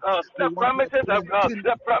promises of God. The promises of God.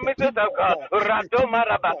 The promises of God. Rato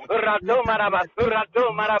maraba. Rato maraba.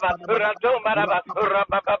 Rato maraba. Rato maraba.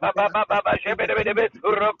 Rababa shebedebedebe.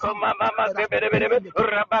 Roko mama shebedebedebe.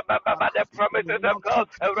 Rababa the promises of God.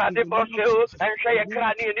 Radi boshu and shaya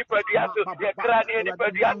krani ni padiasu. Ya krani ni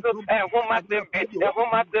padiasu and huma sembe. Ya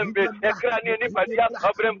huma sembe. Ya krani ni padiasu.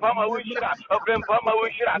 Obrem pama wishra. Obrem pama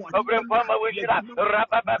wishra. Obrem pama wishra.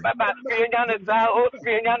 Rababa pinyane sao.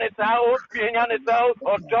 Pinyane sao. Pinyane sao.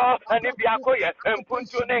 Odo ani biako ye.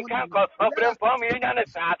 Empuntu ne kanko. Obrem pama pinyane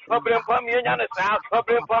sao. Obrem pama pinyane sao.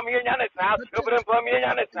 Obrem pama pinyane sao. Obrem pama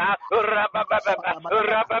pinyane sao. Rababa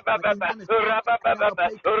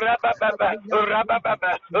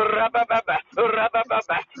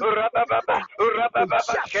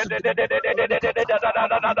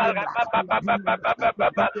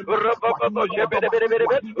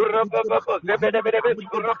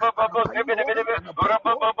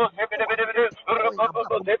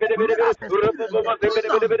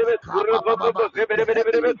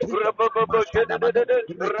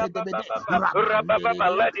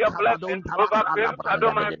let your blessing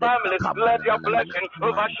overshadow my family. Let your blessing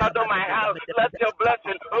overshadow my house. Let your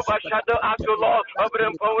blessing overshadow us, O Lord.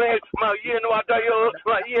 Obrim powe, ma yenu adayo,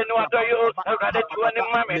 ma yenu adayo. Ready to any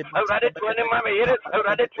mommy, ready to any mommy,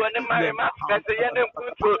 ready to any mommy. Kasi yenu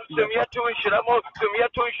kuntu, sumia tu shiramo, sumia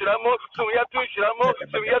tu shiramo, sumia tu shiramo,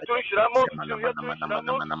 sumia tu shiramo, sumia tu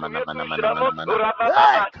shiramo, sumia tu shiramo.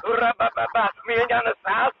 Rababa, rababa, me nyana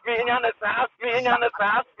sa, me nyana sa, me nyana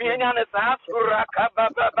sa, me nyana sa.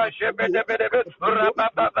 Rakababa shebedebedebe,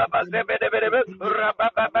 rababa zebedebedebe,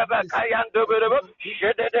 rababa kayandobedebe,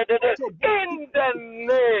 shedededede. In the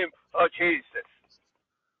name of Jesus.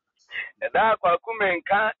 Eda kwa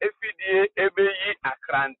kumenka efidie ebeyi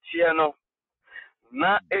akrantie no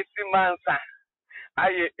na esimansa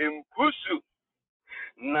aye empusu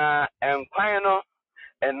na enkwan no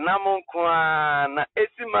enam nkoa na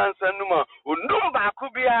esimansa numa onum baako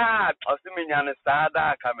bia osiminyane saada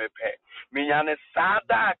aka mepe minyane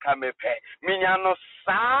saada aka mepe minyano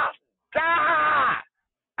saada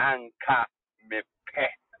anka mepe.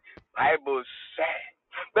 Bible say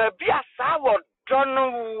baby asawo don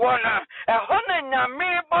wona ehona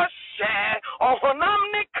nyame bo she ohonam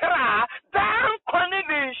ni kra dan kwani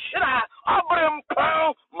ni shira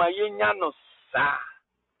obrempo mayenya no sa.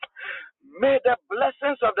 May the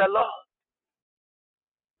blessings of the Lord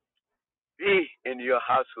be in your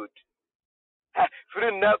household.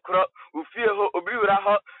 Free necro, Ufio,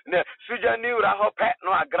 Ubiraho, Sujani Raho pet,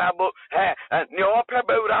 no agrabo, Neope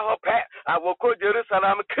Beuraho pet, I will call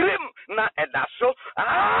Jerusalem, Krim, na edaso,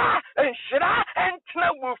 and Shira, and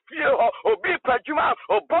Tina Ufio, or be Pajuma,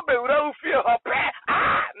 or Bobby Ufio, pet,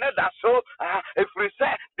 Nedaso, if we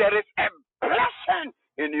say there is a blessing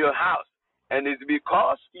in your house, and it's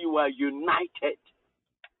because you are united.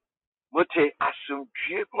 Mote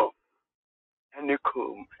asumjimo.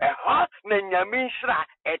 Anikum.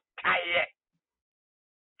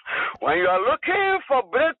 When you are looking for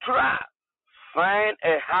breakthrough, find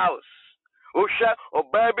a house. Usha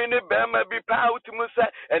obabi ni bema bi pa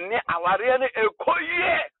utumusa eni aware ni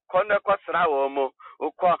ekoye konde kwasra wo mo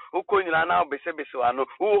uko nyina na obese wano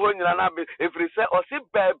uho nyina na be efrise osi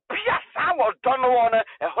ba bia sa wo don wo na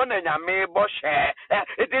eho na nyame bo hye.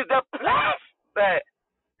 It is the place there.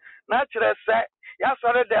 Na kire se ya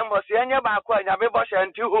sore dem osi enye ba ko nyame bo hye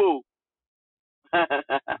nti ho.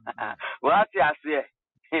 What ya say?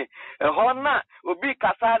 Hona obi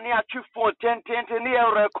kasa ni atwifo tentente ni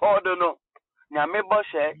e record no. Nyame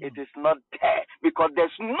boshe, it is not there because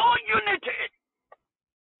there's no unity.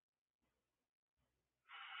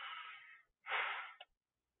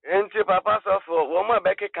 Enti papa sofo womo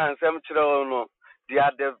beke kansem kire no. They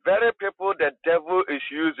are the very people the devil is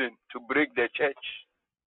using to break the church.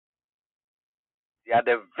 They are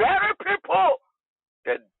the very people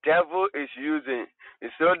the devil is using.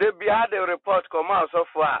 So they be had a report come out so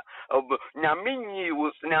far. Nyame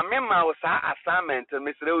was nyame ma was assignment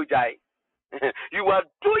Mr. Ujai. You are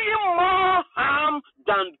doing more harm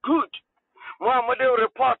than good. More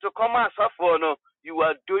report to come out so far no. You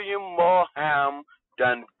are doing more harm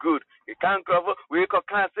than good. You can't cover. We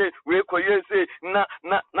can't say. We can't say. Na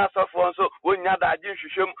so far so. When you da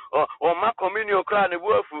jinshum or ma communion clan the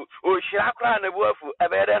wolf or shira clan the wolf.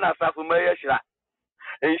 Ebede na safu meya shira.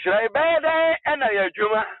 And shira ebede ena ya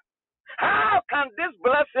juma. How can this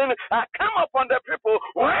blessing come upon the people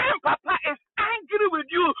when Papa is angry with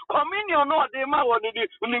you? Communion no de ma woni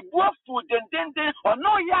ni bofu den or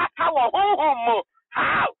no ya ka wo home.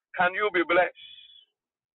 How can you be blessed?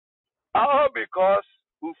 All because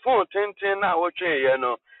we phone ten na wo twe ye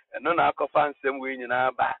no no na akofa nsem we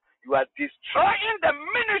nyina ba. You are destroying the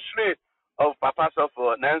ministry of Papa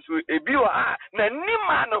Sofo. Nansu ebi wa na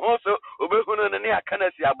nima no ho so obehunu ne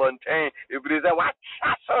aka si abonten ebriza wa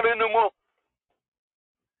sorry no mo.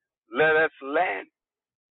 Let us learn.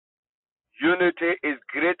 Unity is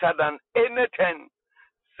greater than anything.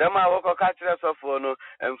 Sema woko kachire Sofo no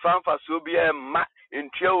emfa so bi ma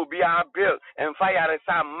ntia obi a bill emfa yare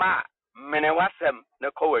sa ma mene wasem ne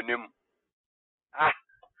ko wanim.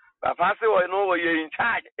 Papa say we no we in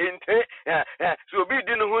charge ente so bi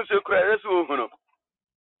di no hu so kura so hu no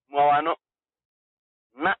mo wano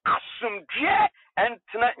na asumdie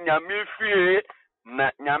entena nyame fie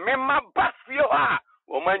na nyame maba fie ha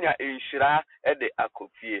wo manya enhira e de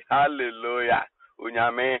akofie. Hallelujah.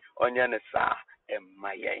 Onyame onye ne sa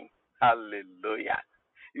emayen. Hallelujah.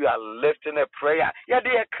 You are lifting a prayer. Ya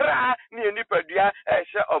de kra ni enipadua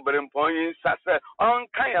ehye obrempon yin sase on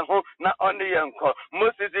kan ho na on yenko.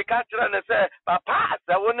 Moses ka kira ne say papa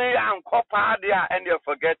se woni yanko pa dia and you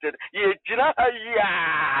forget it. Ye jina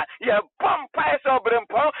ya ye pompa so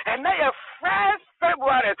obrempon and na ye first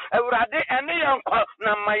February Eurade and yanko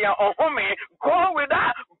na maya ohome go with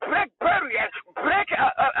that break barriers break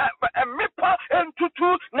a mipa into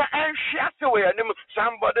two na enhia we anim.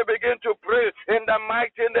 Somebody begin to pray in the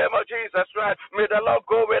mighty name of Jesus Christ. May the Lord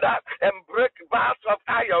go with us and break bars of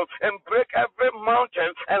iron and break every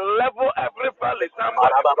mountain and level every valley.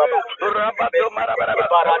 Somebody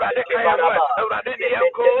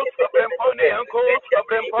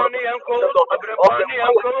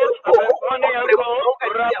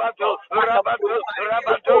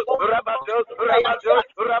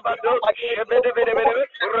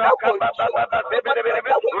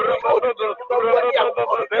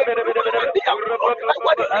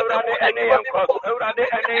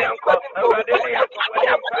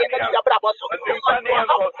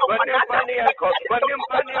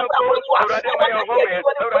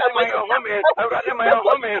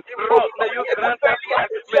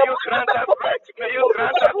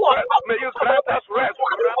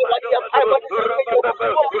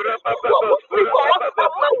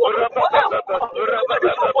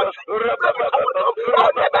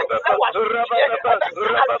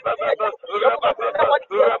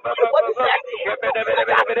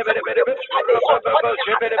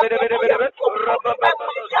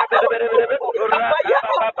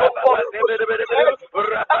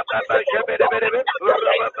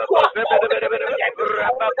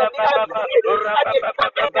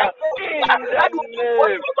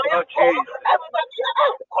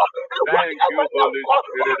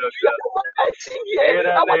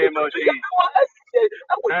name of Jesus.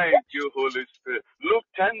 Thank you, Holy Spirit. Luke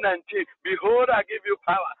 10:19. Behold, I give you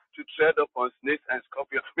power to tread upon snakes and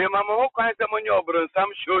scorpions. Me mama ho kwan se monye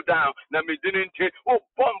obronsam showdown na me didn't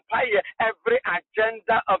bompire every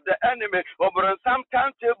agenda of the enemy. Obronsam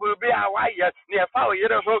timetable be awaye near fa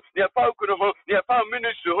yere ho, near fa kunu ho, near fa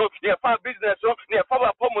ministry ho, near fa business ho, near fa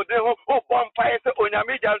pomode ho. Bompire se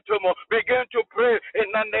onyame jantomo. Begin to pray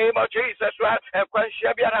in the name of Jesus. Right? And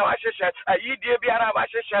kwanhia biara wa hwehwe, ayidie biara wa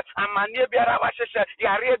hwehwe, amane biara wa hwehwe,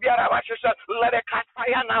 yare biara wa hwehwe. Let it catch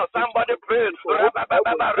fire now. Somebody pray.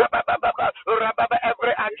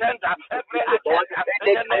 Every agenda, in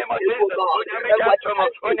the name of Jesus.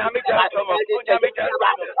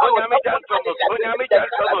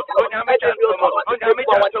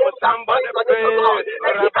 Somebody pray.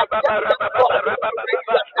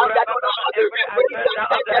 Every agenda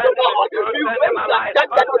of the enemy concerning my life,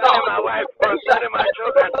 concerning my wife, concerning my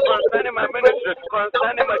children, concerning my ministry,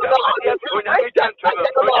 concerning my job. Yes,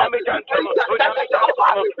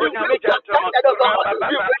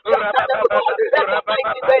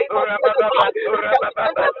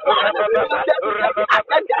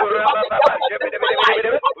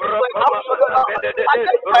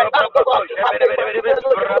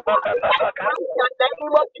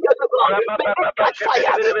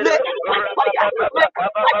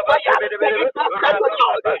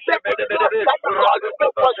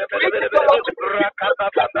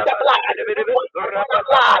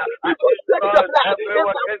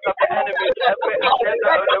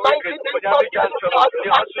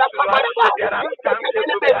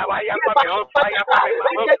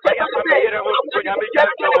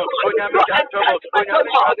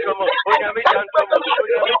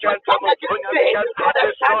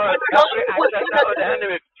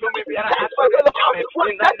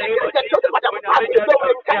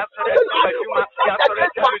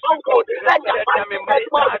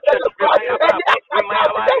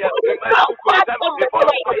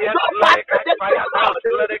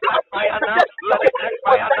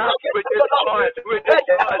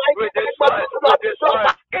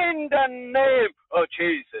 in the name of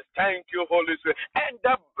Jesus. Thank you, Holy Spirit. And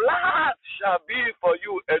the blood shall be for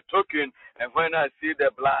you a token. And when I see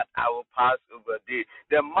the blood, I will pass over thee.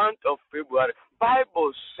 The month of February,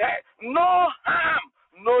 Bible says, no harm,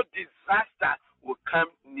 no disaster will come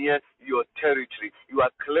near your territory. You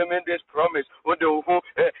are claiming this promise.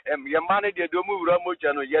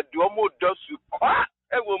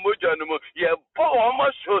 Ewo moja no mo ye bo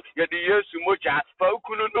omo so ye de Yesu moja fa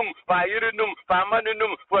ukunu num fa yire num fa manu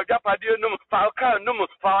num fa japade num fa ka num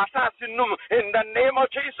fa asasi num. In the name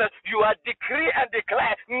of Jesus, you are decree and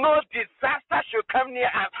declare no disaster should come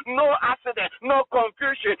near us, no accident, no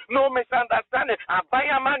confusion, no misunderstanding.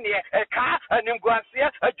 Abaya manie eka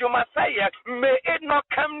animguasia ajumasaya, may it not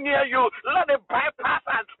come near you. Let it bypass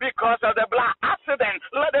us because of the blood. Accident,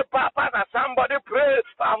 let it bypass us. Somebody pray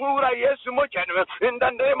for Hura Yesu moja in the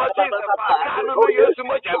name of Jesus.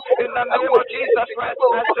 In the name of Jesus Christ,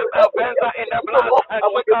 I took Alvenza in the blood. I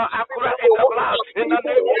took Akura in the blood. In the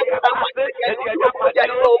name of Jesus Christ,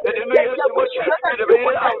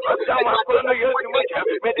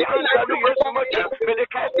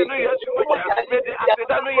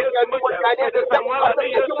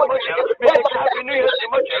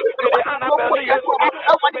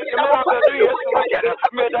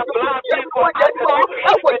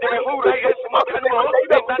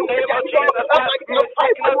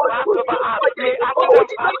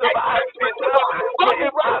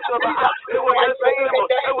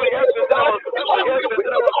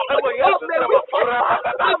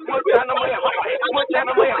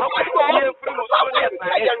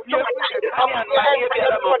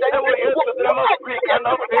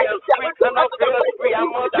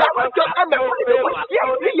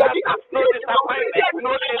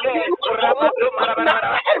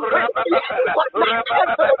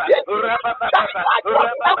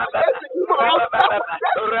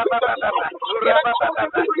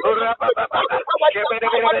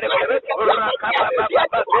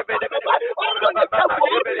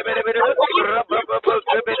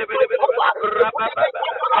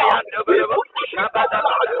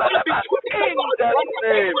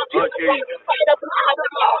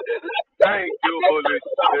 Thank you, Holy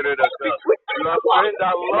Spirit of God. You are praying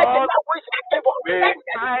that, Lord, may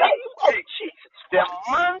I speak the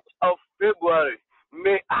month of February.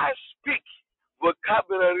 May I speak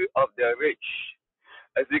vocabulary of the rich.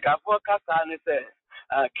 As you can forecast and say,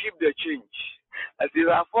 keep the change. As you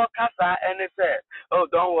can forecast and say, oh,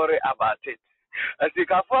 don't worry about it. As you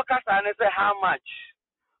can forecast and say, how much?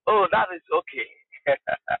 Oh, that is okay.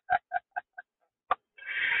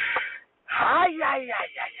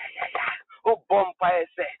 Oh, Bompire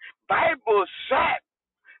say,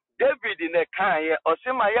 ne kan ye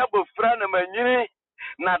osima ya bofra na manyini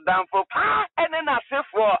na damfo pa ene na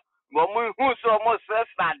sefo mo hu so mo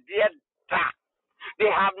sesa de da. They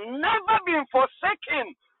have never been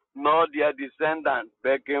forsaken, nor their descendants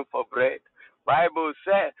begging for bread. Bible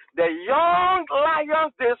says the young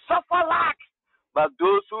lions they suffer lack, but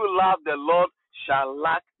those who love the Lord shall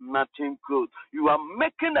lack nothing good. You are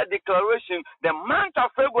making a declaration. The month of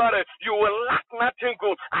February, you will lack nothing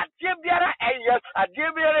good.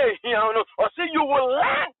 Or say you will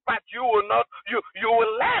learn, but you will not. You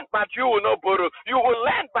will learn, but you will not borrow. You will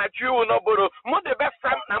learn, but you will not borrow.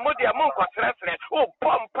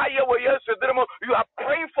 You are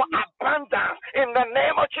praying for abundance in the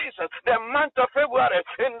name of Jesus. The month of February,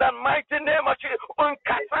 in the mighty name of Jesus.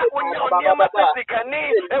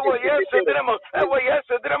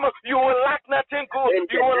 You will lack nothing good.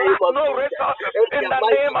 You will lack no resources in the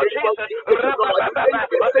name of Jesus.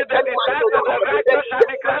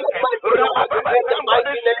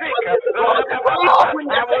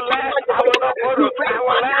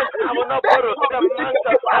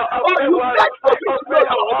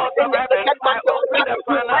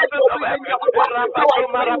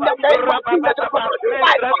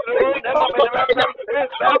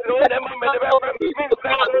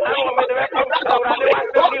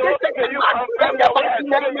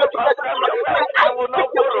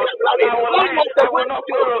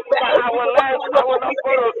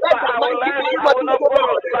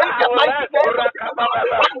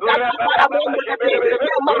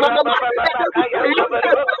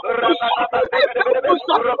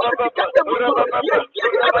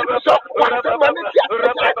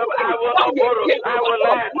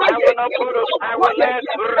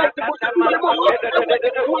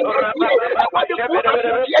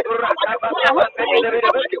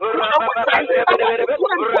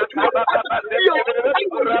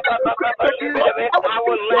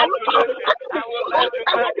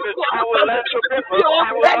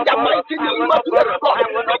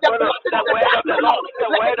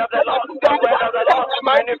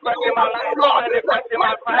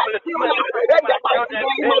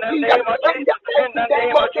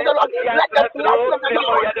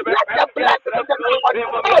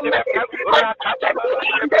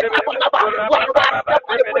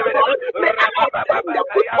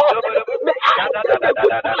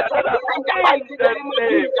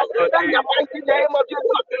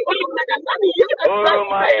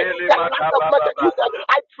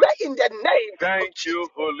 I pray in the name. Thank you,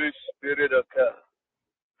 Holy Spirit of God.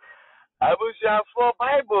 I was for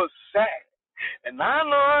Bible said, and I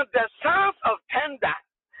know the sons of Tender,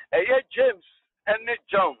 James and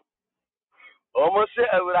John. Almost say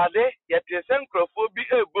every yet the same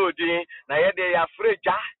crofobia body, na yet they are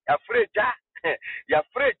freja.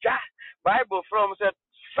 Bible from said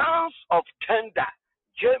sons of Tender,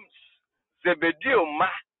 James, Zebedeo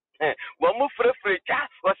ma. When we freja,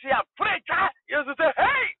 was he a freja? You say,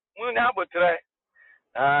 hey, Muna Botre.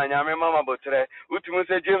 Nyame mama botre utumu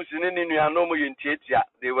se James ni nuano mu yentiatia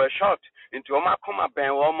they were shot into omakoma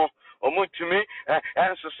ben womo omutumi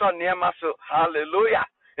enso so niema so hallelujah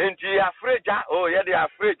enti afreja oh ye dey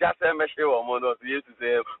afreja se mehwe womo no Jesus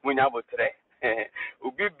say munya botre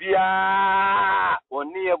obi bia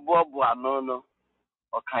oni e boabo ano no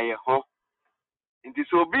okaye ho enti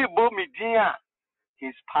so obi bo midin a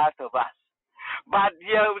he's part of us. But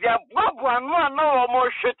yeah, Bob one no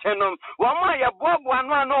more shitting Wama ya Bob one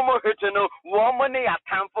no more hitting woman a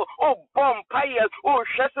tampo, oh bomb payers, oh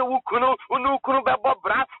Shessa Wukuno, Unukunu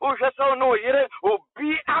Babra, oh Shessa no yere, oh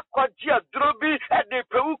be aquagia drobi at the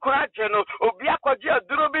Perucrageno, oh be aquagia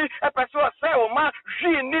drobi, a person say, oh ma, she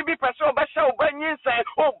nibi person basho banyan say,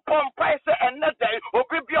 oh bomb pies and that day, oh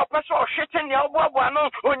be your person shitting your Bob one, oh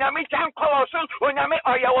Yami Jam Colossal, oh Yami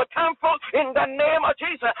or your tampo in the name of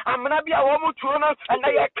Jesus. I'm gonna be a woman to and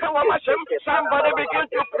I come somebody begin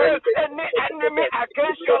to pray any enemy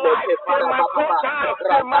against your life. They must go down.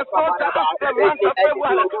 They must go down. The month of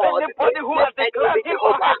February. Anybody who has declared him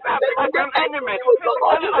or herself as an enemy,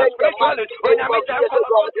 physically or spiritually, when you meet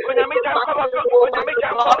them,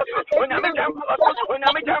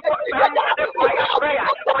 prayer.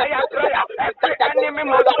 Every enemy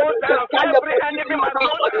must go down. Every enemy must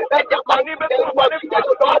go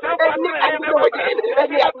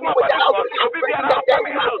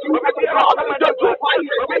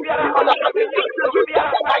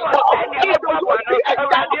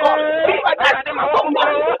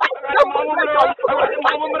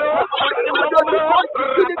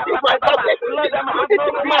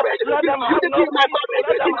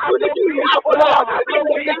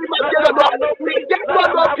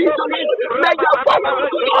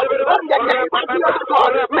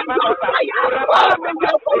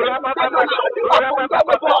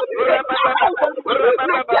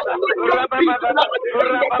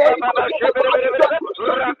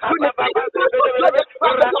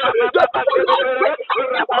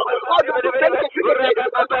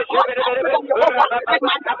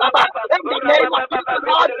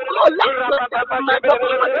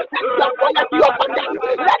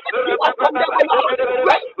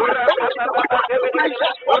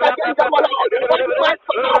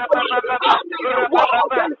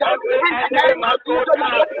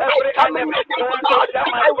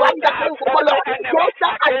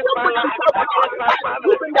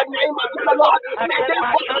the name of the Lord. May they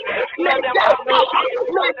fall. May they fall.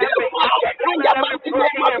 May they fall. In the mighty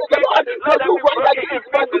name of the Lord. They do right against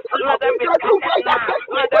my people. They do right against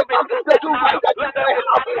my people. They do right against my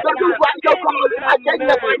health. They do right against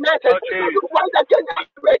the finances. They do right against the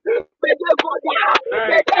spirit. May they go down.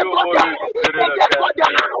 May they go down. May they go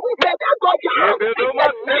down. May they go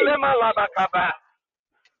down.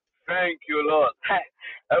 Thank you, Lord.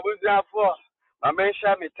 I was there for my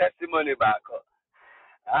mention me testimony back.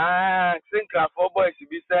 Think for boys to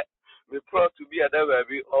be set. We proud to be a devil,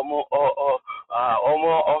 almost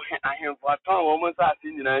I him for a time, almost as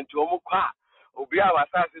in and to almost qua. Obi our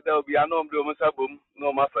assassin, there will be a norm, boom,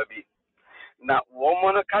 no more for me. Now,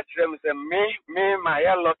 woman catch them say, me, my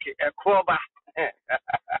lucky, a crowbar.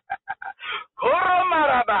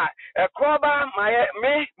 Maraba, a crowbar,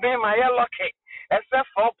 me, my lucky. Except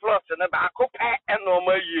 4 plus and a back and no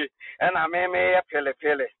more year, and I may a pele.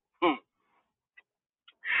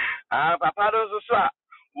 Papa does so.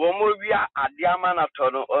 Womobia Adiamana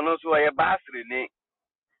Tono, Onoso a basri,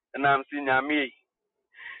 and I'm seeing me.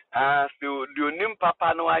 So do nim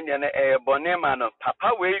papa no anya e bonemano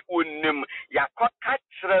papa we unnim yakoka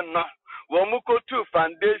kire no womuko tu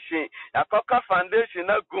foundation yakoka foundation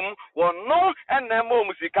agum wono enemo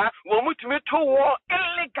musika womutumi to wo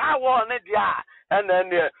illegal wo ne dia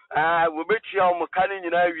enene wo betia o mukane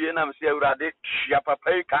nyina wie na mse awurade ya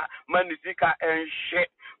papa ika manisika enhye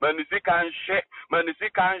manisika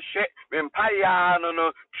nhye empire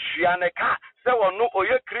no hwianeka se wono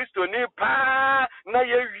oye Kristo ni pa na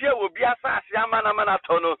ye wie obi asase amana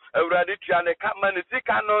tono awurade hwianeka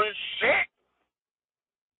manisika no nhye.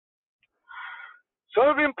 So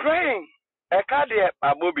we've been praying ekade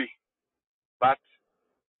abobi, but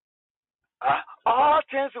all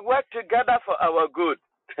things work together for our good.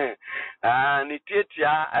 And it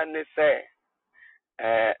and they say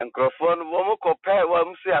microphone womo compare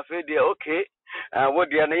wam say afi dey okay wo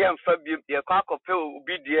dey na yem fa bi ye kwa kope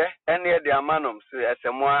obi dey ene dey amanom say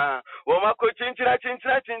asemo a wo mako chinchira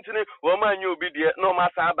wo ma anyu obi dey no ma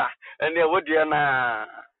saba ene wo dey na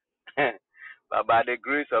by the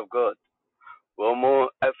grace of God womo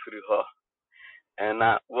afri ho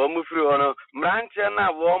na womo fri ho no mranche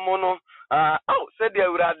na womo no said the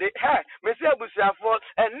Urade, hey, Monsieur Bushafo,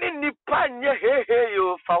 and Nini Panya, hey,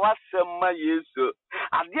 you for what some my years.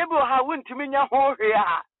 I give you how went to me,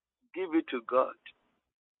 give it to God.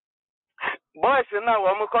 Boys, and now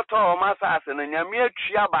I'm a cotton, my assassin, and your mere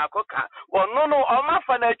chiabacoca, or no, or my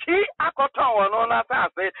fanachi, a cotton, or no,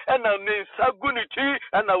 assassin, and a name Sagunity,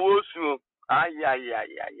 and a wosu.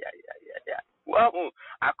 Yeah. Well,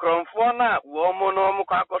 a cromfona, woman, no,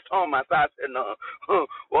 cotton, my assassin, no.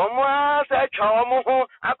 One more said, Chomo,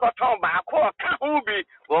 a cotton, back, or Kahubi,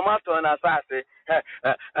 Womato, and assassin,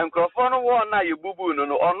 and crofona war now you boo boo, no,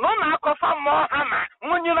 or no, I coffin more hammer,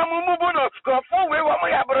 when you know, Mubuno, crofon, we were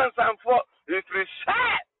my abrams and for it is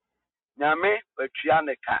sad. Yame, but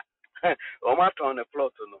Chianeca, Omato on the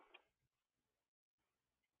plot, no.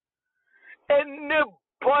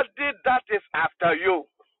 Anybody that is after you.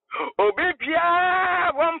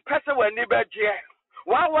 Obibia one person when you be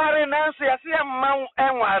what worry Nancy I see a mount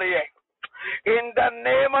and worry in the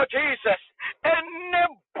name of Jesus.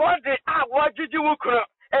 Anybody what did you look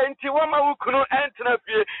enti wama wukunu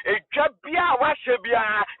entropy ejabia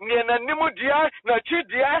washebia ni na nimudia na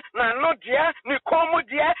chidia na nodia ni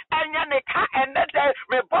komudia enya ne ka enede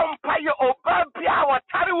me bompa ye obabia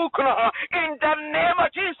watari wukunu in the name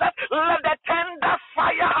of Jesus. Let the tender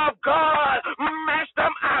fire of God mash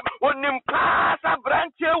them up. Onim pasa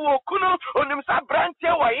branche wukunu onim sa branche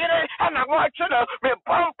wayire ana wachuno me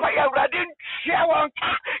bompa ye radin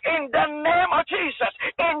shewonka in the name of Jesus.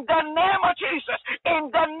 In the name of Jesus. In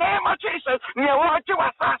the name of Jesus, you want to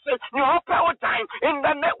assassin, you power time in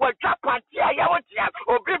the network, Japatia, Yawatia,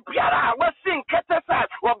 or Bibiara, was sing Ketasa,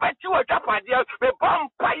 or bet you a Japadia, the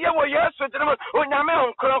bomb fire, yes, or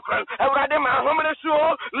Yaman Crocron, I rather my home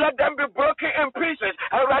soul, let them be broken in pieces.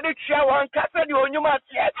 I rather share one castle, you must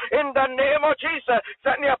yet in the name of Jesus.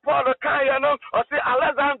 Send your Paulo Kayano, or say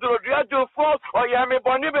Alessandro, Diadu Fall, or Yami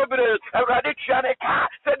Bonibe, I rather share a car,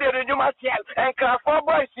 said you must yet, and car for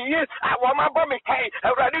boys, yes, I want my bomb.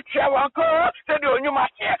 I rather share one call, said you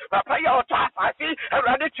must yet, Papa, your task, I see, I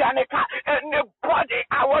rather Chanica, and the body,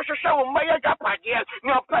 I was to show my Japadia,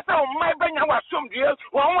 no person, my brain, I was some deals,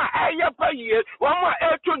 1 year per year, 1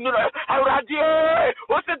 year to know, I rather,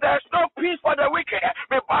 was it there's no peace for the wicked,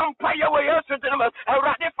 the vampire way, I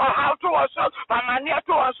rather for how to also, for mania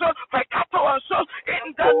to also, for cattle also,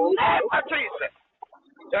 in the name of Jesus.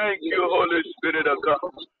 Thank you, Holy Spirit of God.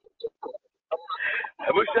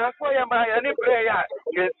 I wish I saw you by any prayer.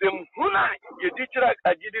 Get them huna, you teach like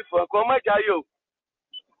a giddy for Comajayo.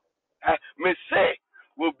 Me say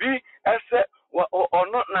will be ese or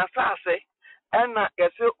not na say and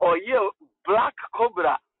yesi oye black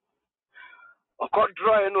cobra or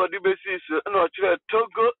drawing or the basis no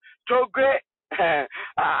togo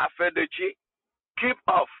fedechi keep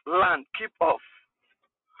off land keep off.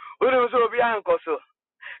 When was obi anko so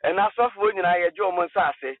and as of when I do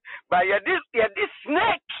say but this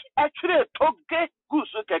snake actually toge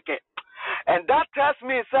goose keke. And that tells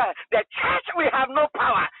me, sir, the church we have no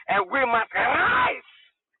power and we must rise.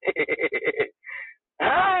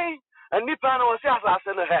 Hey, and Nipan was last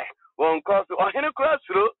in the hair. One cause or any cross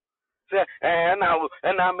through. And now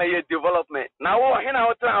may development. Now,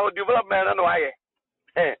 our development and why.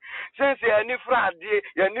 Since you're any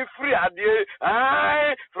free idea,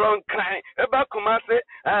 I from crying about Kumase,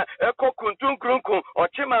 a cocoon crunkum or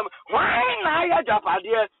chimam. Why now, ya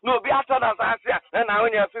Japadia? No, be after that, and I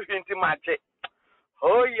only have 15 match.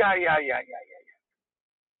 Oh, yeah.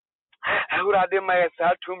 I would have my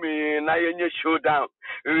side to me, and I showdown.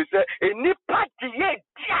 You say, any party,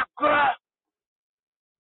 diagra.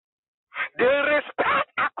 They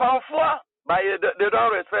respect a comfort, but they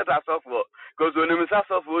don't respect a software. Because when you say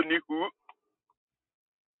software,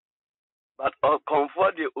 but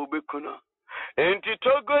comfort the ubikuno. And to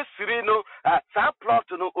Togo Sirino, some plot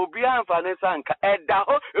no Obia Vanessa and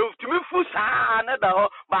Edaho, if to me Fusa, Nadaho,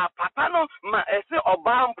 but Papano, my essay or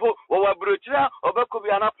Bampo, or Brucia, or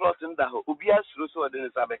Becoviana plot in the Ubia Suso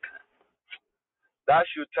in Sabeka. That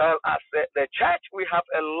should tell us that the church we have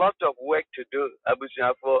a lot of work to do.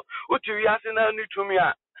 Abusia for Utuyasina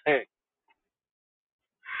Nutumia.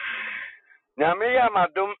 Namia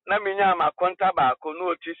Madum, Naminia Maconta Baco,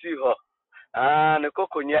 no Tisi ho. The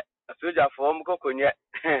coconia, a soldier form coconia.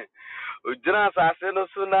 Ujana Saseno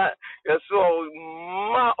Suna, so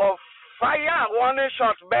ma of fire, one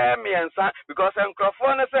shot, bear me and son, because I'm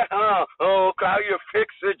Crawford say, oh, cry you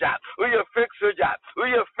fake soldier, who you fake soldier, who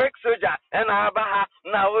you fake soldier, and Abaha,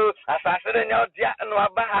 now, assassin your dear, and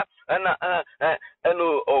Abaha, and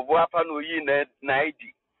Obuapa no ye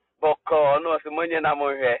naidi. Boko, no, some money and I'm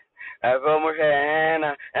here. I've almost and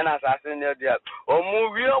assassin your dear. Oh,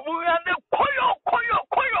 movie, and the koyo.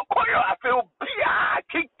 I feel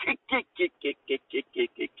kick.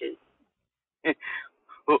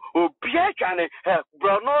 Obia chane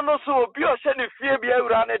brono no so obi o se ne fie bia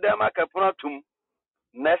ura ne dem akapunatum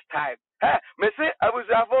next time me say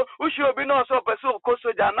abuzafo ushi obi no so pese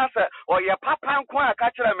okosoja na se oye papa nko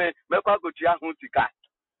aka kire me kwa gotua ho sika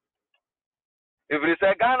every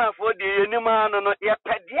say Ghana for the enima no ye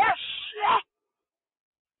pedie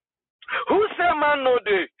who say man no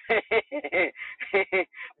dey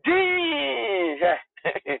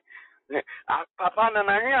papa na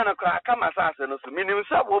nanya na kwa kama sasa no so minim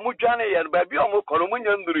sa wo mu dwane ye ba bi o mu koro mu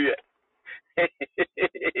nyanduru ye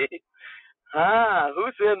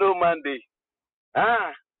who say no Monday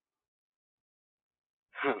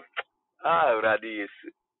already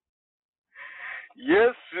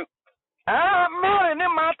yes Mary ne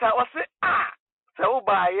mata o say se wo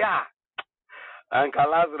ba ya anka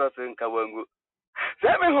Lazarus nka wangu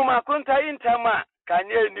se me huma kunta intama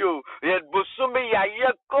kanye ni o ye busumi ya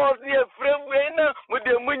ye cause ye frewena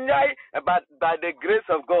mude munyai but by the grace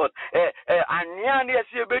of God anya na ye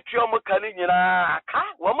se betuo mo kan nyina aka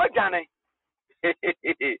wo mo jane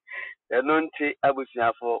enunti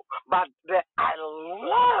abusiafo but I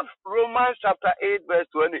love Romans chapter 8 verse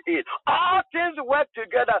 28 all things work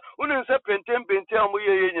together unu se pentem omo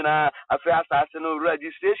ye nyina afi asase no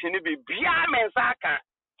registration bi bia mensaka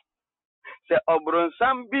se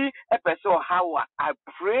obronsam bi epeso hawa I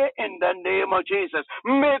pray in the name of Jesus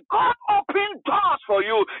may God open doors for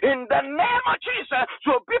you in the name of Jesus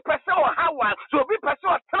so be peso hawa so be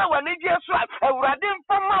peso trawa ni Jesu awradin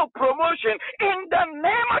formal promotion in the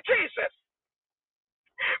name of Jesus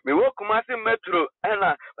me wo Kumasi metro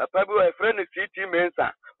na papa bi wa friend city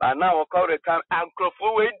mensa but now we call the time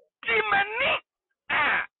ankrofo we dimani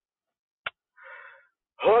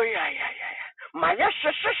oh yeah my yes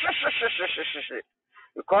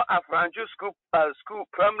because Afranju school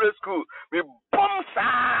primary school we boom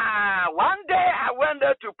one day I went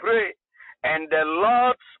there to pray and the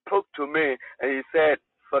Lord spoke to me and he said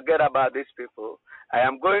forget about these people I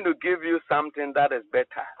am going to give you something that is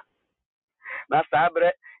better na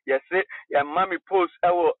sabre yes ya mami post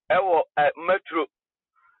ewo metro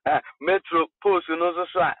post no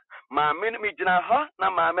so maame mi gina ho na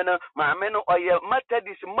maame no oye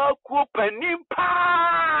Methodist maku panim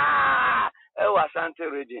pa Asante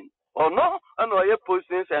region no and oye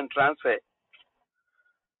postings and transfer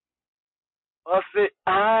o say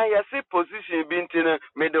yes position bi ntina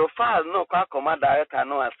me the file no kwa commander director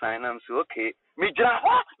no assign am so okay Mijra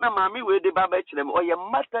ho na mami we de baba chire me oye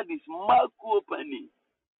master this marku opening.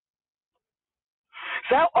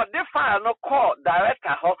 So or the file no call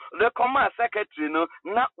director ho the command secretary no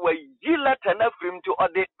na we yi letter na film to or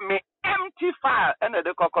the me empty file and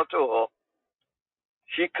the kokoto ho.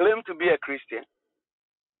 She claimed to be a Christian.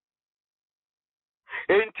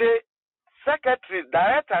 Ente secretary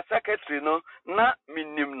director secretary no na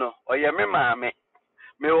minim no oye me maame.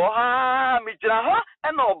 Me oha mi jira ho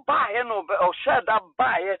e no ba ye no o share that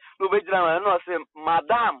ba ye no be jira no say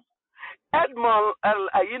madam Edmond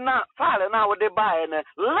ayina file na wo de ba ye ne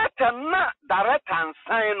letter na director and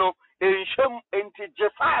sign no enhwem enti je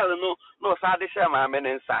file no sa de share ma me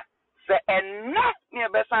nsa se enne ne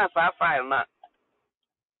be san sa file na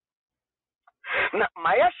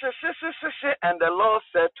my and the Lord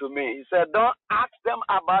said to me, he said, don't ask them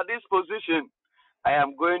about this position. I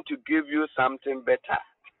am going to give you something better.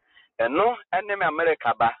 And no, any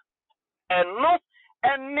America ba. And no,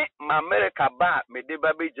 any America ba. Me de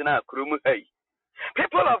baby jina krumu hey.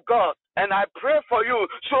 People of God, and I pray for you.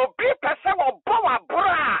 So be person of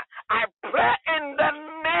bra. I pray in the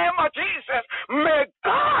name of Jesus. May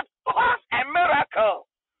God cause a miracle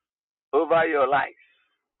over your life.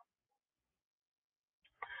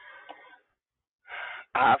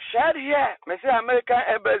 I've shared here, me say American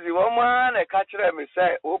embassy, woman, a catcher, me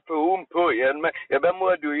say, open umpo, and me, a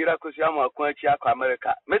bemo do Irakusiama, Quenchia,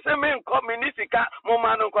 America. Me say, men come Minisika,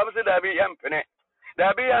 Momano comes to the Yampene.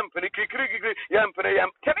 There be Yampene, Kikri, Yampene,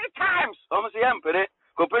 3 times, almost Yampene,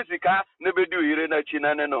 Copesica, never do Irena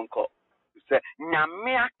China and Uncle. Say,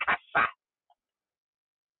 Nyamia Casa.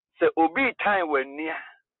 Say, Obi time when near.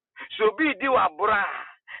 So be do a bra.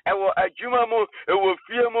 Ewo adwuma mu ewo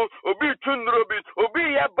fie mu obi tunrobi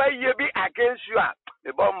obi ya baye bi against you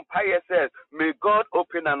the bomb fire says may God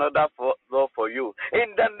open another door for you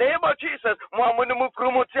in the name of Jesus mo amunu mu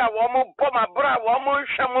krumuti a wo mo boma bra wo mo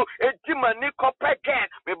hwemu edimani kopegen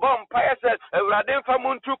me bomb fire says ewrade mfa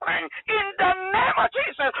mu ntu kwan in the name of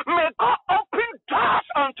Jesus may God open doors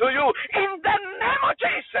unto you in the name of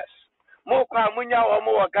Jesus mo kwa munya wo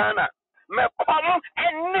mo Ghana me komo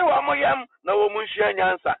eni wo mo yam na wo mu hia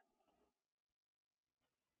nyansa.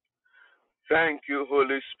 Thank you,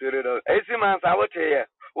 Holy Spirit. Eziman sa wote ye.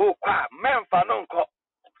 O kwa memfa no nko.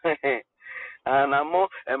 Anamo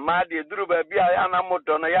e ma de duru ba bia ya na mo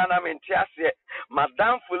dono ya na menti ase.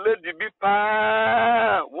 Madam Fuledi bi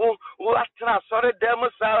pa. Wo atra sorry dem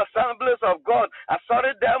sa Assemblies of God.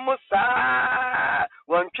 Sorry dem sa.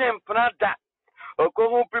 Won twempna da.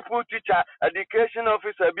 Okohu people teacher, education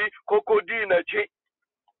officer bi kokodi na chi.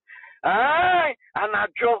 Ai,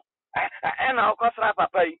 anajo. Ena okosra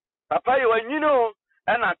papa yi. Papa yi wanyino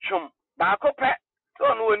ena chum. Ba kope.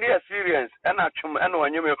 So no any experience ena chum ena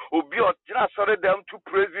wanyeme obi otina sorry them to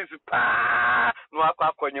praises pa no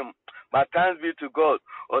akwa kwanyem. But thanks be to God.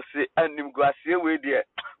 O say anim guasie we there.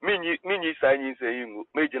 Minyi sanyi sayingu.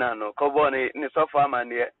 Mejina no kobo ne sofa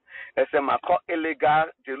mane. Ese mako illegal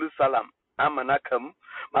Jerusalem. Amanakam.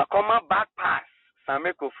 Makoma back pass.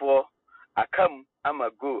 Samekofo akam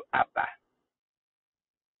amago aba.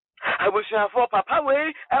 I wish you for papa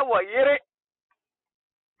way ewo yere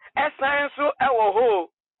esan so ewo ho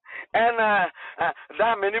and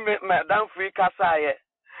that many madam free kasaye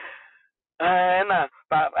na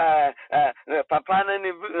papa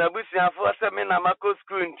na busia for se me na mako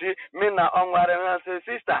school nti me na onware say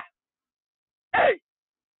sister hey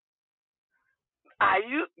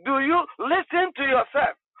do you listen to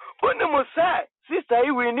yourself when you say sister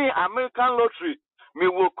you win American lottery me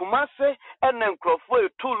wo kumase ene nkrofo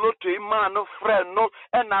etu lottery man no friend no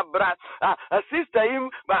ena bra sister him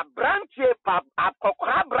ba branche pa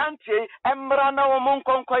akokra branche emra na wo mon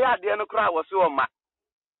konko ya de no kra wo so ma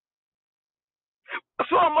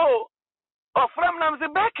so mo ofram nam ze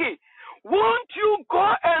Becky won't you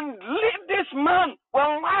go and lead this man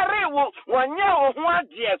when worry when you want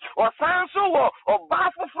yes or sanso or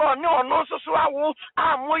baffle for no so awo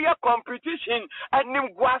amoya competition and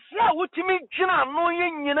nim guasia wutimi gina no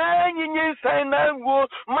nyina say na wo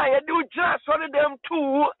my do just sorry them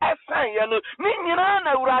two esan ye no ni nyina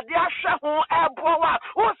na urade ahwe ho ebowa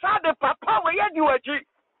wo sa de papa we yedi waji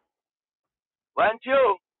want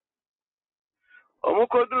you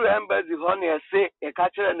omukodu embassy honey say e ka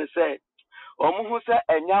kire ne say omuhu se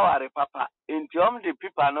enyaware papa enti the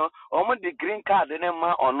people no the green card ne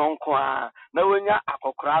ma ono nko a na wonya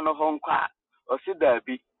akokora no ho nko a o si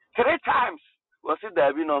dabi 3 times o si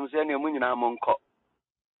dabi no mse na emunyina mo nko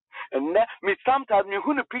and me sometimes me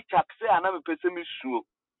hu no picture say ana me pese me suo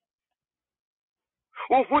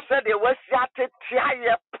who said they was atetia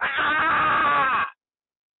ye pa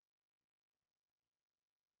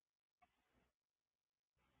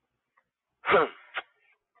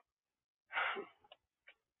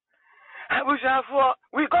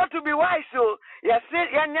We got to be wise. So, yes,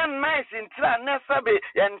 young nice in Nesabe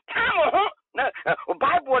and Tamo.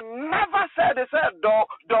 Bible never said it said do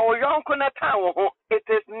young town. It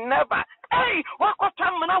is never. Hey, what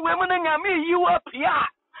women and me you up here?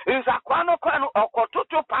 Is a kwano or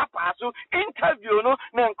kototo papa so interview no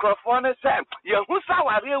microphone say Yahusa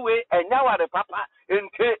wari and yawa the papa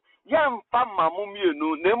inte yam fam mamumi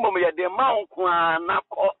no nemo ya de ma nkwa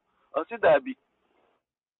nako o si da bi.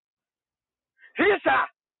 Hisa,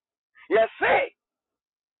 yes, say,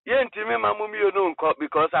 Yentimi Mamumi no nko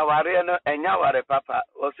because our no enya ware papa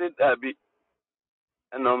was it be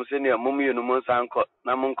and I'm saying Mummy no monsanko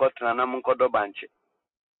na munko tana na munko do banche.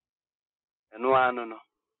 And no.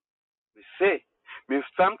 We say, me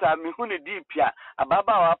sometimes me huni deep ya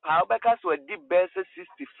ababa wa pa obeka so deep best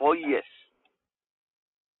 64 years.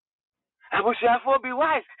 Abushafo be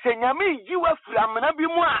wise. Say nyame you from na bi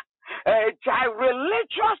mu a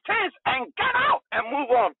religious things and get out and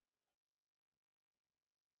move on.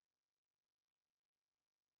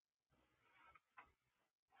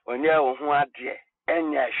 Onye wo ade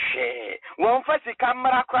enya hwe won fa sika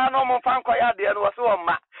mara kra no mo fa nkoya ade no wo so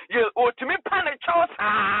ma ye otimi pane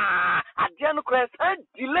chosa ade no kra sa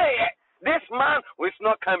delay this man is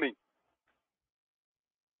not coming.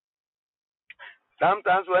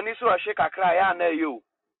 Sometimes when you so shake akra ya na you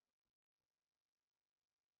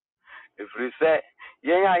if you say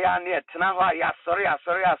ya na etena ho ya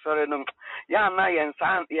sorry no ya na yen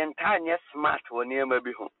san yen tanye smart woni e ma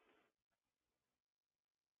bi ho.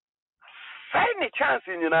 Any chance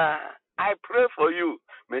in I pray for you.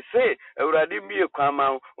 Me say, already me a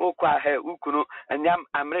kwama, o kwa he ukunu, and yam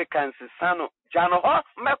Americans sano, Jano ho,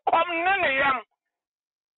 me come nene yam.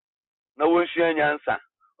 No one she answer,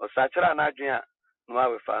 or Sachara Nadria, no I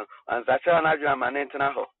will find, and Sachara Nadria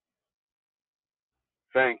manentana ho.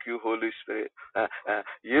 Thank you, Holy Spirit.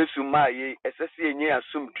 Yesu ma ye, SSC nye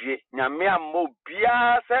asum die, nyamea mo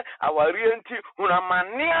biase, our rienti,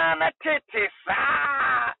 unamania na tete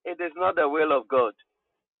sa. It is not the will of God.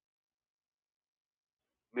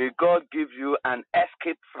 May God give you an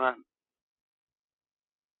escape plan.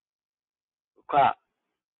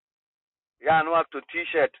 Ya no to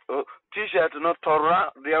t-shirt no to run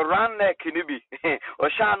the run neck ni bi o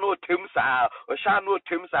sha no timsa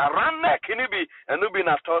run neck ni bi enu bi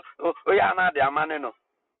na to o ya na de amane no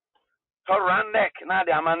to run neck na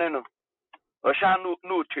de amane no o sha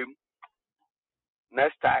no tim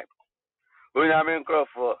next time o nya me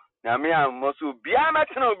nkrofo nya me amoso bia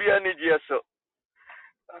metena obi ani so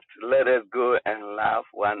let us go and love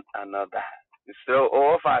one another so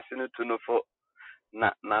all of us need to know for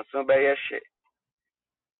na so be ye she.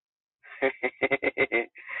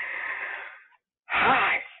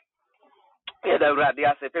 Hi.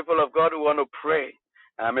 Yeah, people of God who want to pray.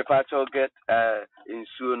 If I get in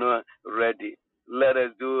soon ready, let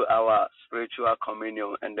us do our spiritual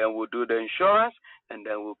communion and then we'll do the insurance and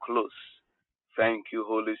then we'll close. Thank you,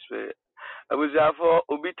 Holy Spirit. I was therefore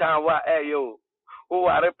Ubita wa yo. Who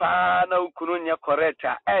are pa na ukununya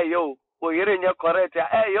correcta. Yo. Who yerinya correcta.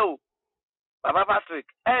 Yo. Papa Patrick.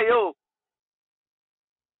 Yo.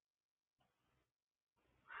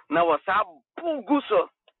 Na wasa buguso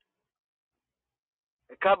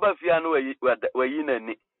kaba fiano wayi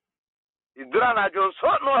nani idura na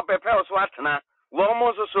jonso no pepe so atena wo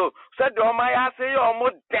mo so said o my ase yo mo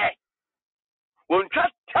de won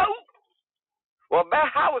twa taw wo be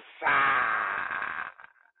house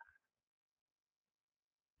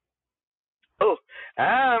oh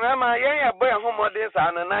mama ye boy homodin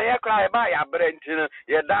sa na ye kra e ba ya brentino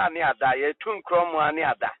ye da ni ada ye tunkrom ani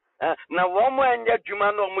ada na wo mo enya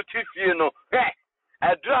dwuma no mo tifie no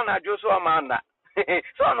adura na jo so ma na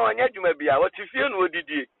so no enya dwuma bia wo tifie no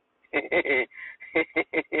odidie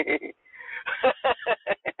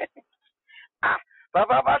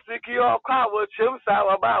Papa Basiki o kwa wo chemsa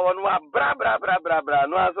wo ba wo no bra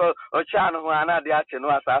no aso o cha no ho ana de ache no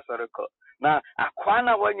asa asoreko na akwa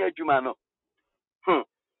na wanya dwuma no so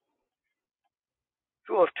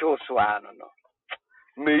no.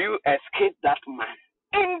 May you escape that man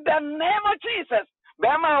in the name of Jesus.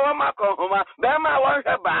 Bema wa makohoma, bema wa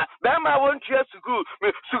heba, bema wa ntia school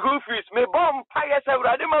fees, me bom paye se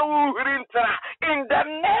urade ma wurintra in the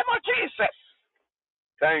name of Jesus.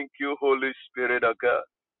 Thank you, Holy Spirit of God.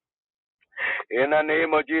 In the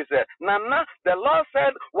name of Jesus. Nana, the Lord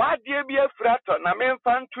said, why do you be afraid? The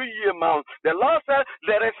Lord said,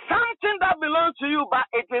 there is something that belongs to you, but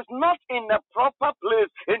it is not in the proper place.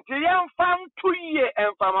 I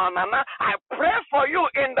pray for you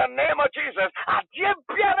in the name of Jesus. I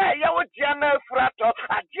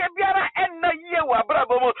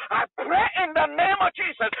pray in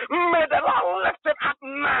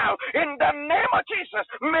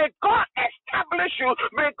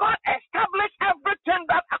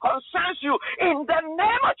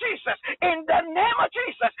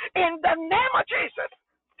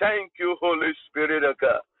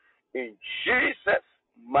In Jesus'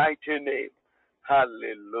 mighty name.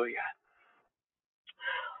 Hallelujah.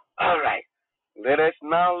 All right. Let us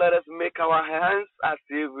make our hands as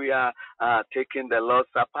if we are taking the Lord's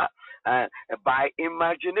Supper by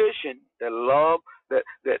imagination. The Lord, the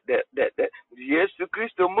Jesus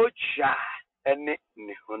Christ, mocha and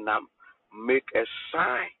make a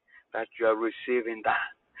sign that you are receiving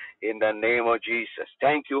that. In the name of Jesus.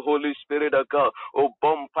 Thank you, Holy Spirit of God. Oh,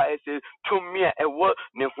 Bompa says to me,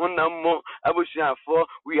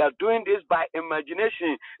 we are doing this by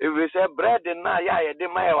imagination. If we say bread and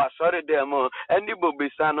sorry, and the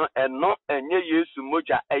bobisano and no and ye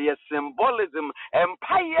moja a symbolism and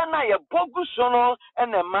payana ya bogusono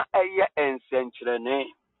and a ma and century.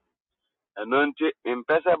 And until in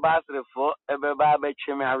Pesa Basre for everybody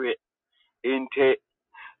chimari inte.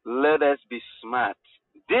 Let us be smart.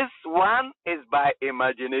 This one is by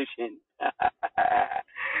imagination.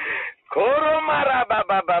 Koromara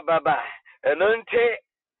baba baba. Enonte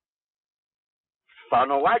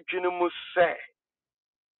fano wajunu muse.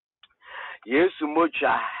 Yesu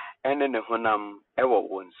moja ene honam ewo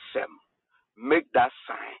wonsem. Make that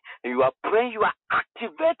sign. And you are praying, you are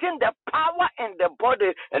activating the power in the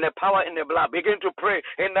body and the power in the blood. Begin to pray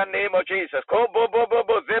in the name of Jesus. We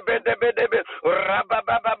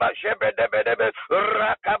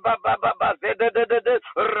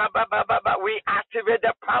activate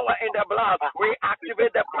the power in the blood. We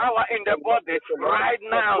activate the power in the body right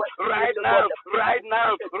now, right now, right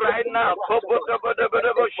now, right now.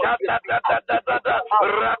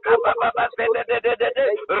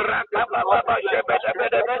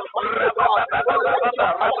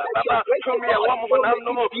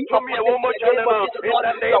 In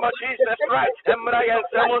the name of Jesus Christ. In the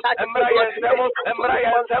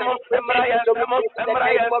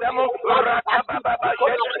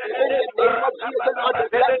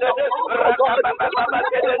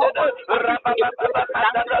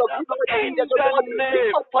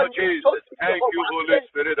name of Jesus. Thank you, Holy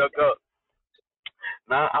Spirit of God.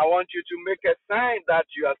 Now I want you to make a sign that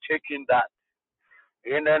you are taking that.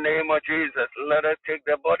 In the name of Jesus, let us take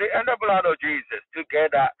the body and the blood of Jesus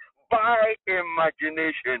together by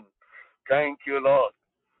imagination. Thank you, Lord.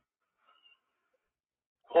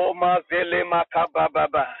 Homa zele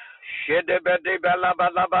makababa. Shedebede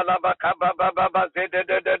balabalaba kababa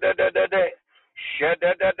zedededededede.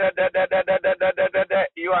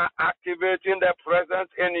 You are activating the presence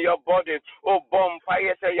in your body. Oh,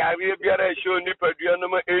 bonfire say ya biara show ni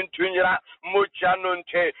paduanum entunyira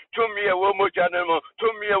mochanonte to me a wo mochanum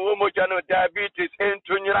diabetes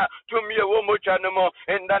entunyira to me a wo mochanum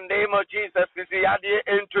in the name of Jesus sisiade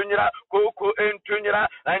entunyira koko entunyira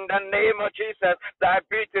in the name of Jesus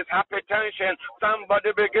diabetes hypertension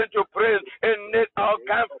somebody begin to pray in this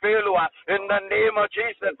organ failure in the name of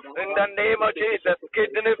Jesus in the name of Jesus,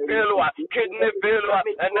 kidney failure, and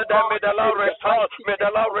then may the Lord restore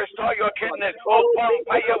your kidneys. Oh,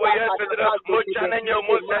 fire where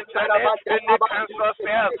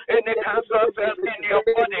any cancer cells in your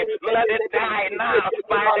body, let it die now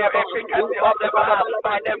by the efficacy of the blood,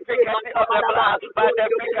 by the efficacy of the blood, by the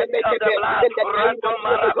efficacy of the blood.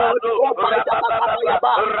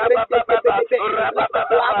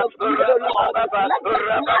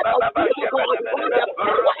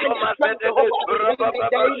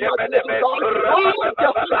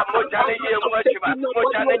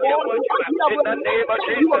 In the name of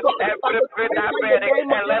Jesus, every pre-diabetic,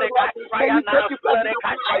 and let it catch fire now. Let it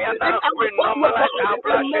catch fire now. We normalize our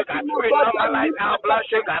blood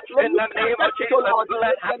sugar. In the name of Jesus,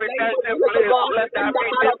 let hypertension flee. Let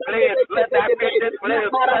diabetes flee. Let diabetes flee.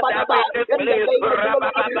 Let diabetes flee.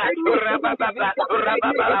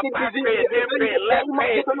 Let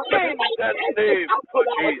me in the name of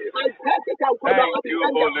Jesus. Thank you,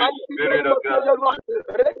 Holy Spirit of God.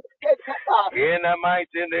 In the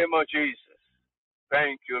mighty name of Jesus.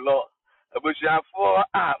 Thank you, Lord. Abusiafo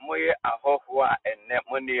a moye ahofo a enne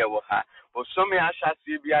moni ewo ha. Bosomi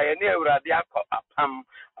ahyase bia ye ne awurade akọ apam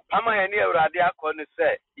a ye ne awurade akọ ne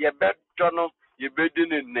se ye bedwo no ye bedi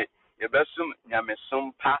ne ne ye besum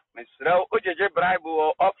nyamesom pa mesrew ojeje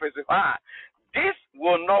Bible office ha. This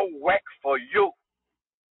will not work for you.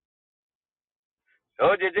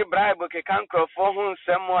 Ojeje Bible ke kankrofo hu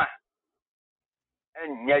nsem a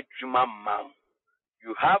enya dwuma mam.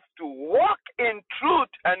 You have to walk in truth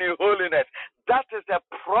and in holiness. That is the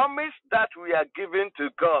promise that we are giving to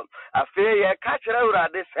God.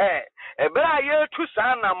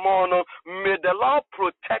 May the Lord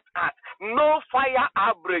protect us. No fire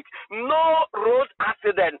outbreak, no road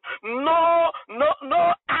accident, no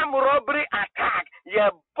armed robbery attack.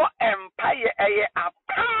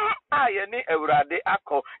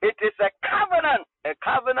 It is a covenant. A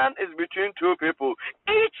covenant is between two people.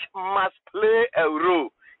 Each must play a role.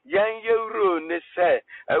 Yan ye role ne say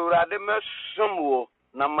Awurade mesum wo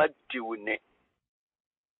na madi wo ne.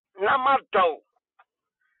 Na madɔ.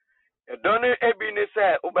 Edone ebi ne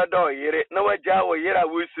say ubadɔ yere na wagya wo yere a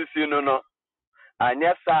wusisi no no.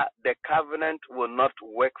 Anyasa the covenant will not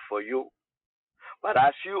work for you. But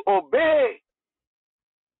as you obey,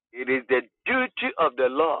 it is the duty of the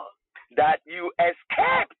Lord that you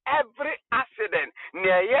escape every accident.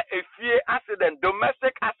 Near a fear accident,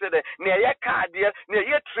 domestic accident, near your car dear, near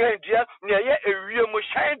your train dear, near your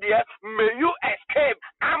machine dear. May you escape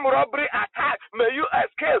armed robbery attack. May you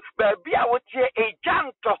escape. Baby, I would hear a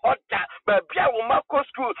jam to hot down. Baby, I will go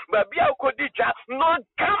school. Baby, I will go. No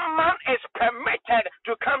gunman is permitted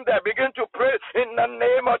to come there. Begin to pray in the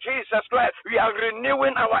name of Jesus Christ. We are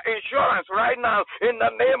renewing our insurance right now in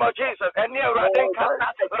the name of Jesus. And here, in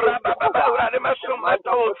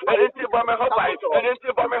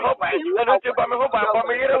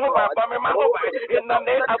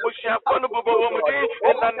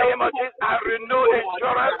the name of Jesus, I renew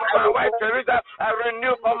insurance for my wife Teresa. I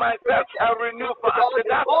renew for myself. I renew for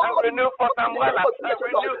Asida. I renew for Samuela. I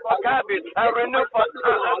renew for Gabi. I renew for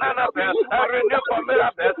Annabelle. I renew for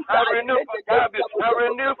Mirabel. I renew for Gabi. I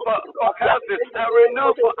renew for Kelsey. I renew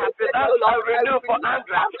for Asida. I renew for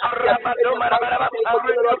Andra. I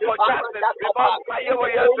renew for justice. Because fire will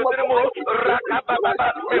use to the move. Rakababa.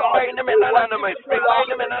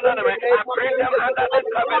 I bring them under this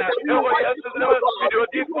covenant. They will use to the move. Video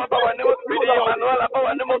deep for our new. Video Manuela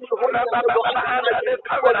our new. Under this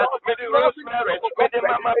covenant. With the Rosemary. With the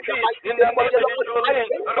Mama Peace. In the name of Julian.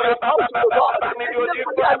 Video deep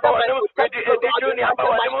for our new. With the Eddie Junior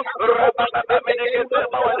our new. With the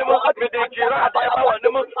Giselle our new. With the Girard our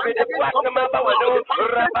new. With the Platinum our new.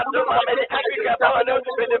 Rabaduma with the Africa our new.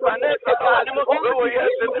 With the Vanessa our new. We will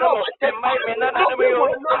use to the move. They might be none of the way.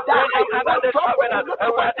 Under this covenant. We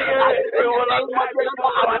will not fight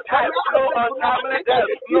before our time. No untimely death.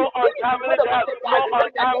 No untimely death. No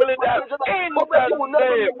untimely death. In the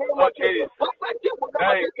name of Jesus.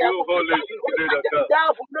 Thank you, Holy Spirit of God.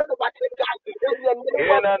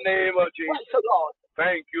 In the name of Jesus.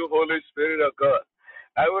 Thank you, Holy Spirit of God.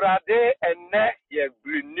 I would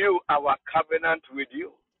renew our covenant with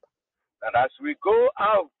you. That as we go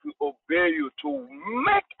out to obey you, to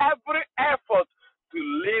make every effort to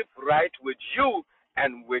live right with you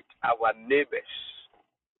and with our neighbors.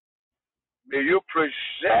 May you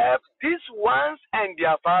preserve these ones and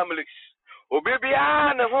their families. You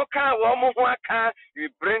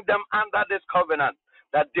bring them under this covenant,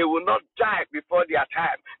 that they will not die before their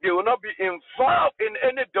time. They will not be involved in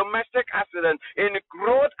any domestic accident, in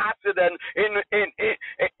road accident, in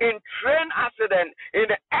train accident,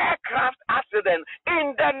 in aircraft accident.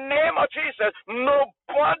 In the name of Jesus,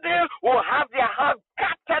 nobody will have their heart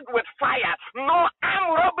gutted with fire. No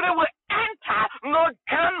armed robbery will enter. No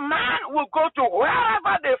gunman will go to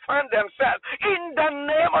wherever they find themselves. In the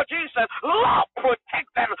name of Jesus, Lord, protect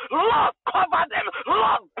them. Lord, cover them.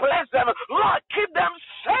 Lord, bless them. Lord, keep them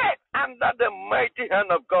safe under the mighty hand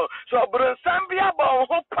of God. So, in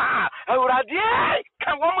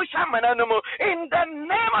the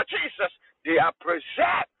name of Jesus, they are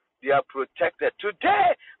preserved. They are protected.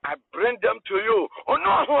 Today, I bring them to you.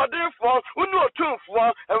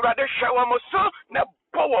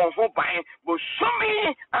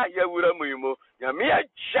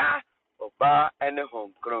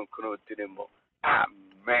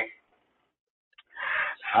 Amen.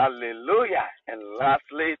 Hallelujah. And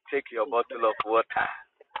lastly, take your bottle of water.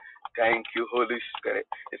 Thank you, Holy Spirit.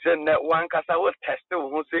 It said that one kasa will test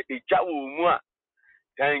who say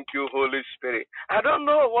thank you, Holy Spirit. I don't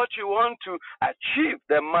know what you want to achieve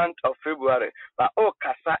the month of February, but oh,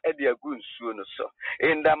 Kasa Ediagun soon so.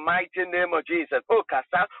 In the mighty name of Jesus, oh,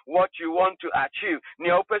 Kasa, what you want to achieve.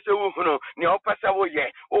 Oh,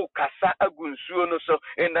 Kasa Agun soon so.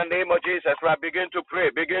 In the name of Jesus, begin to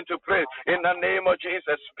pray. Begin to pray. In the name of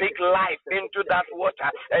Jesus, speak life into that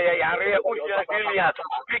water. Speak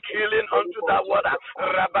healing unto that water.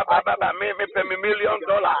 $1 million.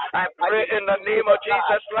 I pray in the name of Jesus.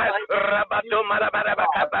 Let my $1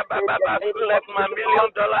 million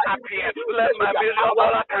appear. Let my $1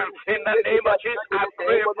 million come. In the name of Jesus, I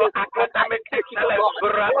pray for academic excellence.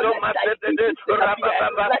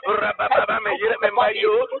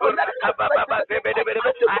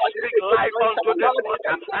 I speak life unto this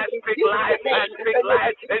water. I speak life. I speak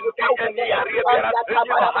life. In the area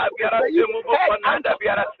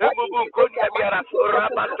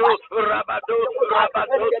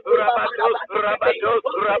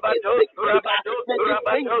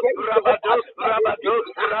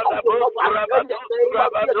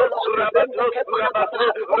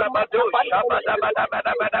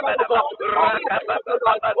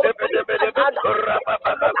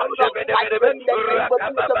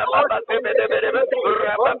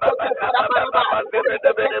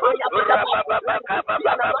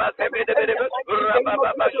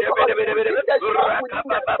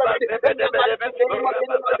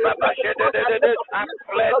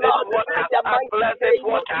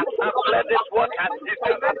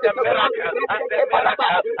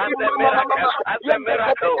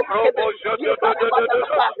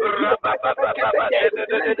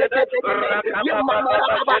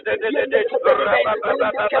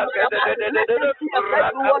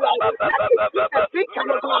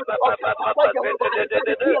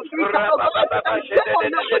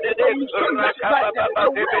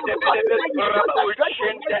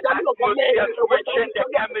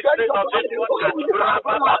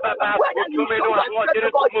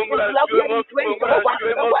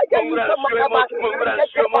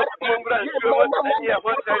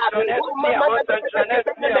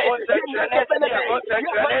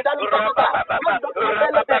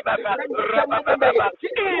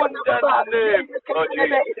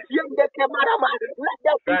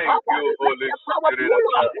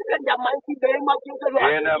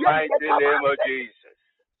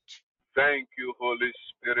Thank you, Holy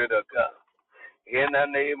Spirit of God. In the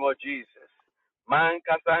name of Jesus. Man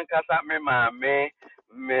kasa me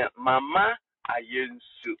mama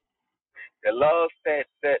ayensu. The Lord said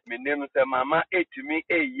me name say mama etimi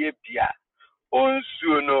eye bia.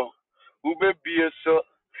 Onsu no ube so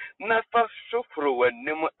na fa sofro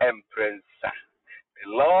wanim emprensa. The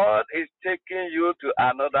Lord is taking you to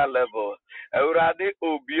another level. Already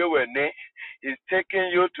Obiwene is taking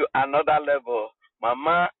you to another level.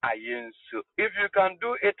 Mama Ayensu. If you can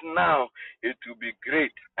do it now, it will be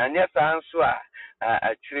great. And yes, answer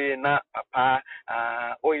actually na papa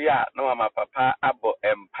oh yeah, no mama papa abo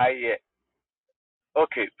empire.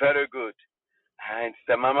 Okay, very good. And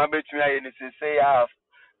the mama between Ayensu say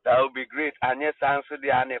that will be great. And yes, answer the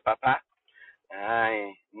ane papa.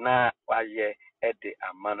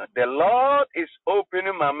 The Lord is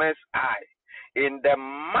opening Mama's eye in the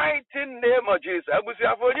mighty name of Jesus.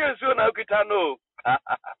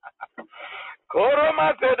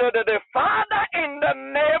 Koroma said the Father in the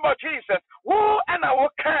name of Jesus. Who and our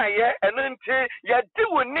kind and until you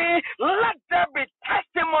do need let there be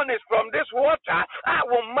testimonies from this water. I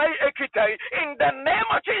will make it in the name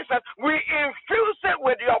of Jesus. We infuse it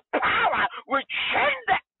with your power. We change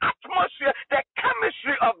the atmosphere, the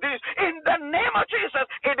chemistry of this in the name of Jesus.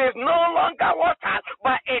 It is no longer water,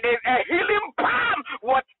 but it is a healing balm.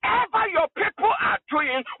 Whatever your people are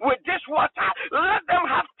doing with this water, let them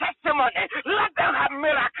have testimony, let them have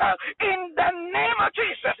miracle in the name of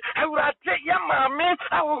Jesus. I will take your mommy,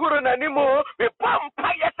 I will go to anymore.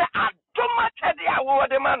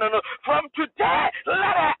 From today,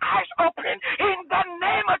 let her eyes open in the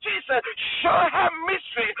name of Jesus. Show her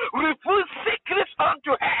mystery, reveal secrets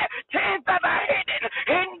unto her, things that are hidden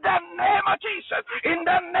in the name of Jesus. In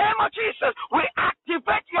the name of Jesus, we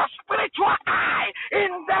activate your spiritual eye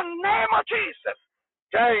in the name of Jesus.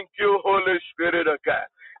 Thank you, Holy Spirit of God.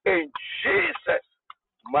 In Jesus'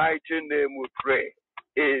 mighty name we pray.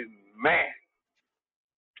 Amen.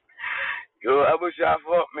 Yo,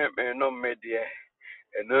 Abushafo, me no media.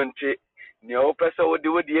 And until no person would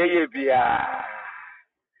do the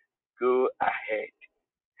go ahead.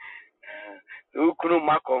 You couldn't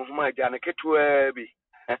mark on my Janet Webby.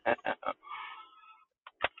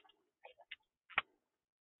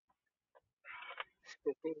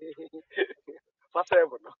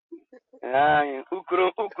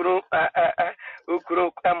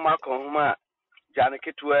 Ukuru mark on my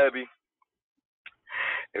Janet Webby.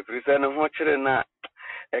 If you send a watcher na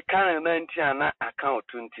a kind of 90 account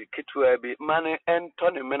 20 Kitwebby money and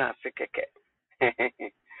Tony Mena Sekeke.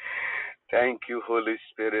 Thank you, Holy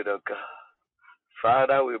Spirit of God.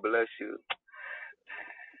 Father, we bless you.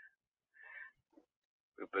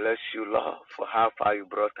 We bless you, Lord, for how far you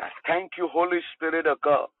brought us. Thank you, Holy Spirit of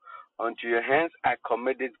God. Unto your hands I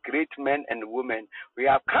commit these great men and women. We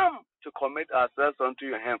have come to commit ourselves unto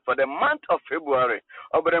your hands for the month of February.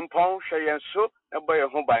 Obrempon shayenso eboye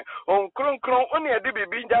hobai. On kron oni adibi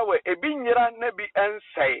binja we ebinyira na bi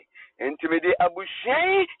ensay. Intimidi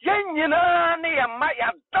abushen yenyina ne yama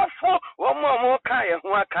ya dofo wo mo ka ye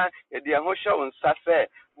ho aka ye de ho hye wonsa se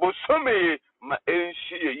bosome ma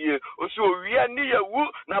enshi ye oso owia ni yawu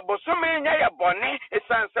na bosome nya ya bone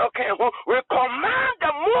esanse okay ho. We command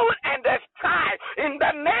the moon and the sky in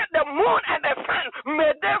the name the moon and the sun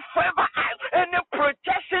may they favor us. Any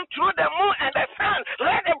projection through the moon and the sun,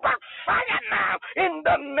 let it backfire now in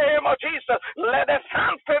the name of Jesus. Let the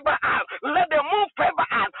sun favor us, let the moon favor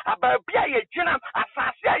us.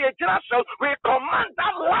 So we command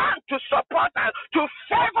that land to support us, to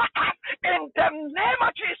favor us in the name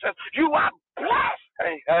of Jesus. You are blessed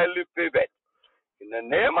and highly favored. In the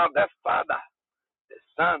name of the Father, the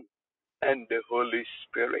Son, and the Holy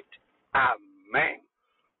Spirit. Amen.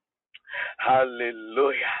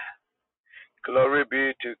 Hallelujah. Glory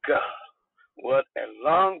be to God. What a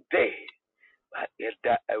long day. But it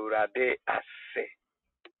that every day I say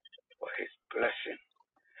for his blessing.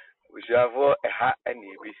 We shall have a heart and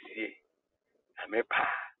ABC. Amepa.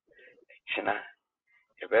 China.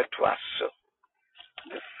 The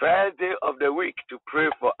first day of the week to pray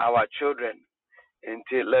for our children.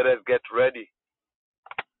 Until let us get ready.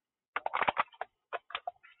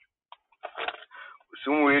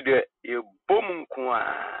 Sumwe de yebom kwa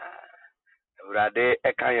Rade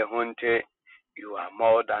Ekaya Hunte, you are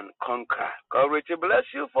more than conqueror. God richly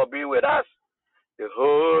bless you for being with us the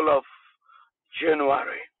whole of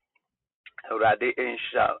January. Rade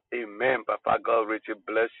Insha. Amen, Papa. God richly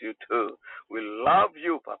bless you too. We love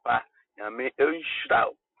you, Papa. Yame Insha.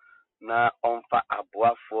 Na onfa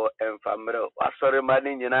aboafo emfamre wasore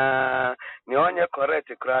mani nyina ne onye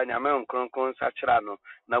correct kra nyame nkronkron sachira no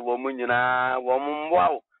na wo mu nyina wo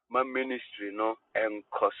mboawo ma ministry no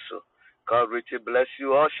enkoso. God richly bless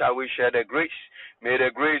you all. Shall we share the grace? May the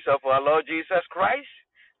grace of our Lord Jesus Christ,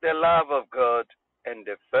 the love of God, and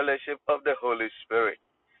the fellowship of the Holy Spirit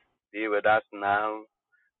be with us now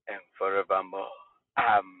and forevermore.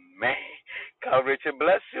 Amen. God richly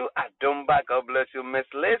bless you. Adumba, God bless you. Miss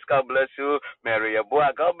Liz, God bless you. Mary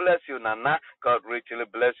Abua, God bless you. Nana, God richly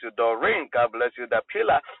bless you. Doreen, God bless you.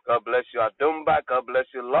 Dapila, God bless you. Adumba, God bless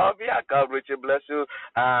you. Lovia, God richly bless you.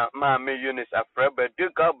 Mami Eunice Afrebe,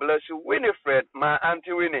 God bless you. Winifred, my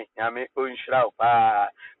Auntie Winnie, Yami Unshrao,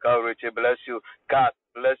 God richly bless you. God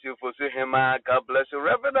bless you for Suhima. God bless you.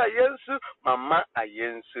 Reverend Ayensu, Mama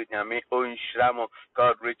Ayensu, Yami Unshramo.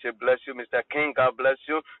 God richly bless you. Mr. King, God bless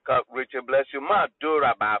you. God richly bless you.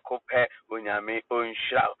 Madura Bakope, Unyami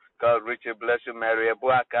Unshrao. God richly bless you. Mary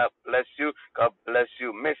Abua, God bless you. God bless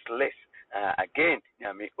you. Miss Liz. Again,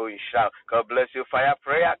 Yami Unshrao. God bless you. Fire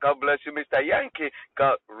Prayer. God bless you. Mr. Yankee.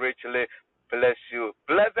 God richly bless you.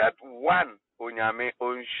 Blessed one, Unyami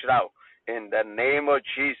Unshrao. In the name of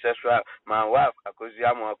Jesus, my wife,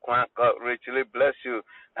 Akuziamu Akwan, God richly bless you.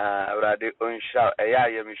 Radi Unshrao. Eya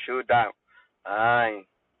Yemi Showdown. Aye.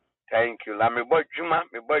 Thank you. La me boy Juma.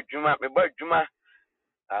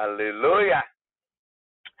 Hallelujah.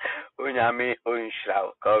 Unyami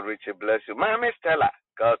Unshrao. God richly bless you. Mami Stella.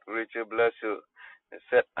 God richly bless you. I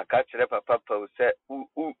said, I catch the papa who said,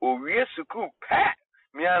 we suku pa.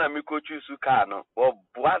 Miana mikochu sukano. Or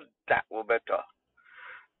that or better.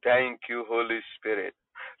 Thank you, Holy Spirit.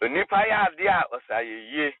 Unipaya dia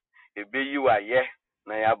osaye ye. Ebe you are ye.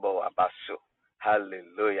 Nayabo abaso.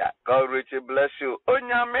 Hallelujah. God richly bless you.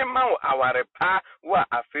 Onyame ma aware pa wa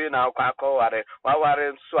afi na akwa ware. Wa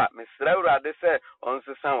ware nso a mesra urade se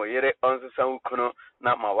onsesan wo yere onsesan ukuno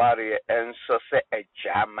na maware enso se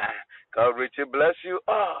ejama. God richly bless you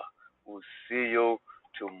all. We'll see you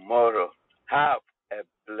tomorrow. Have a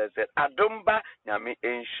blessed Adumba Nyami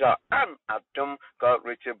Insha and Adum. God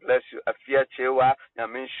richly bless you. Afia Chewa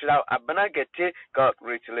Nyami Insha Abanagete. God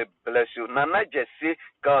richly bless you. Nana Jesse.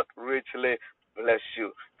 God richly bless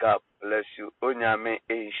you. God bless you. Onyame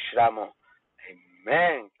Inshramo.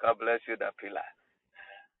 Amen. God bless you, Dapila.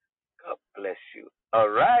 God bless you. All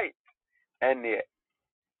right. And yeah,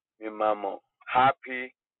 Mimamo.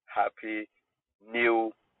 Happy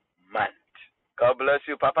new month. God bless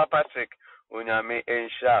you, Papa Patrick. Unyame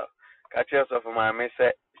Insha. Catch us of my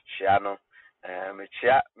message. Chiano. Me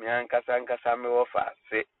chia. Me ankasa me wofa.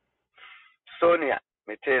 Say. Sonia.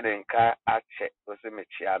 Me tene nka ache. Ose me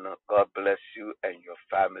chiano. God bless you and your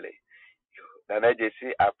family. Nana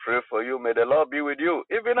JC, I pray for you. May the Lord be with you.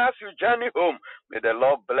 Even as you journey home, may the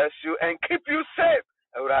Lord bless you and keep you safe.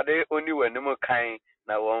 Awurade oni wanimu kain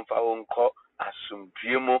na wonfa wonko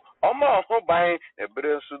asumdwemu. Omo ho ban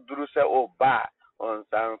ebere nso duru se oba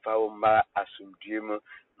onsanfa womba asumdwemu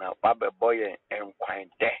na wabeboye enkwan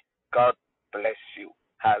de. God bless you.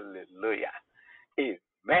 Hallelujah.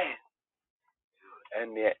 Amen.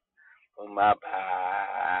 And yet,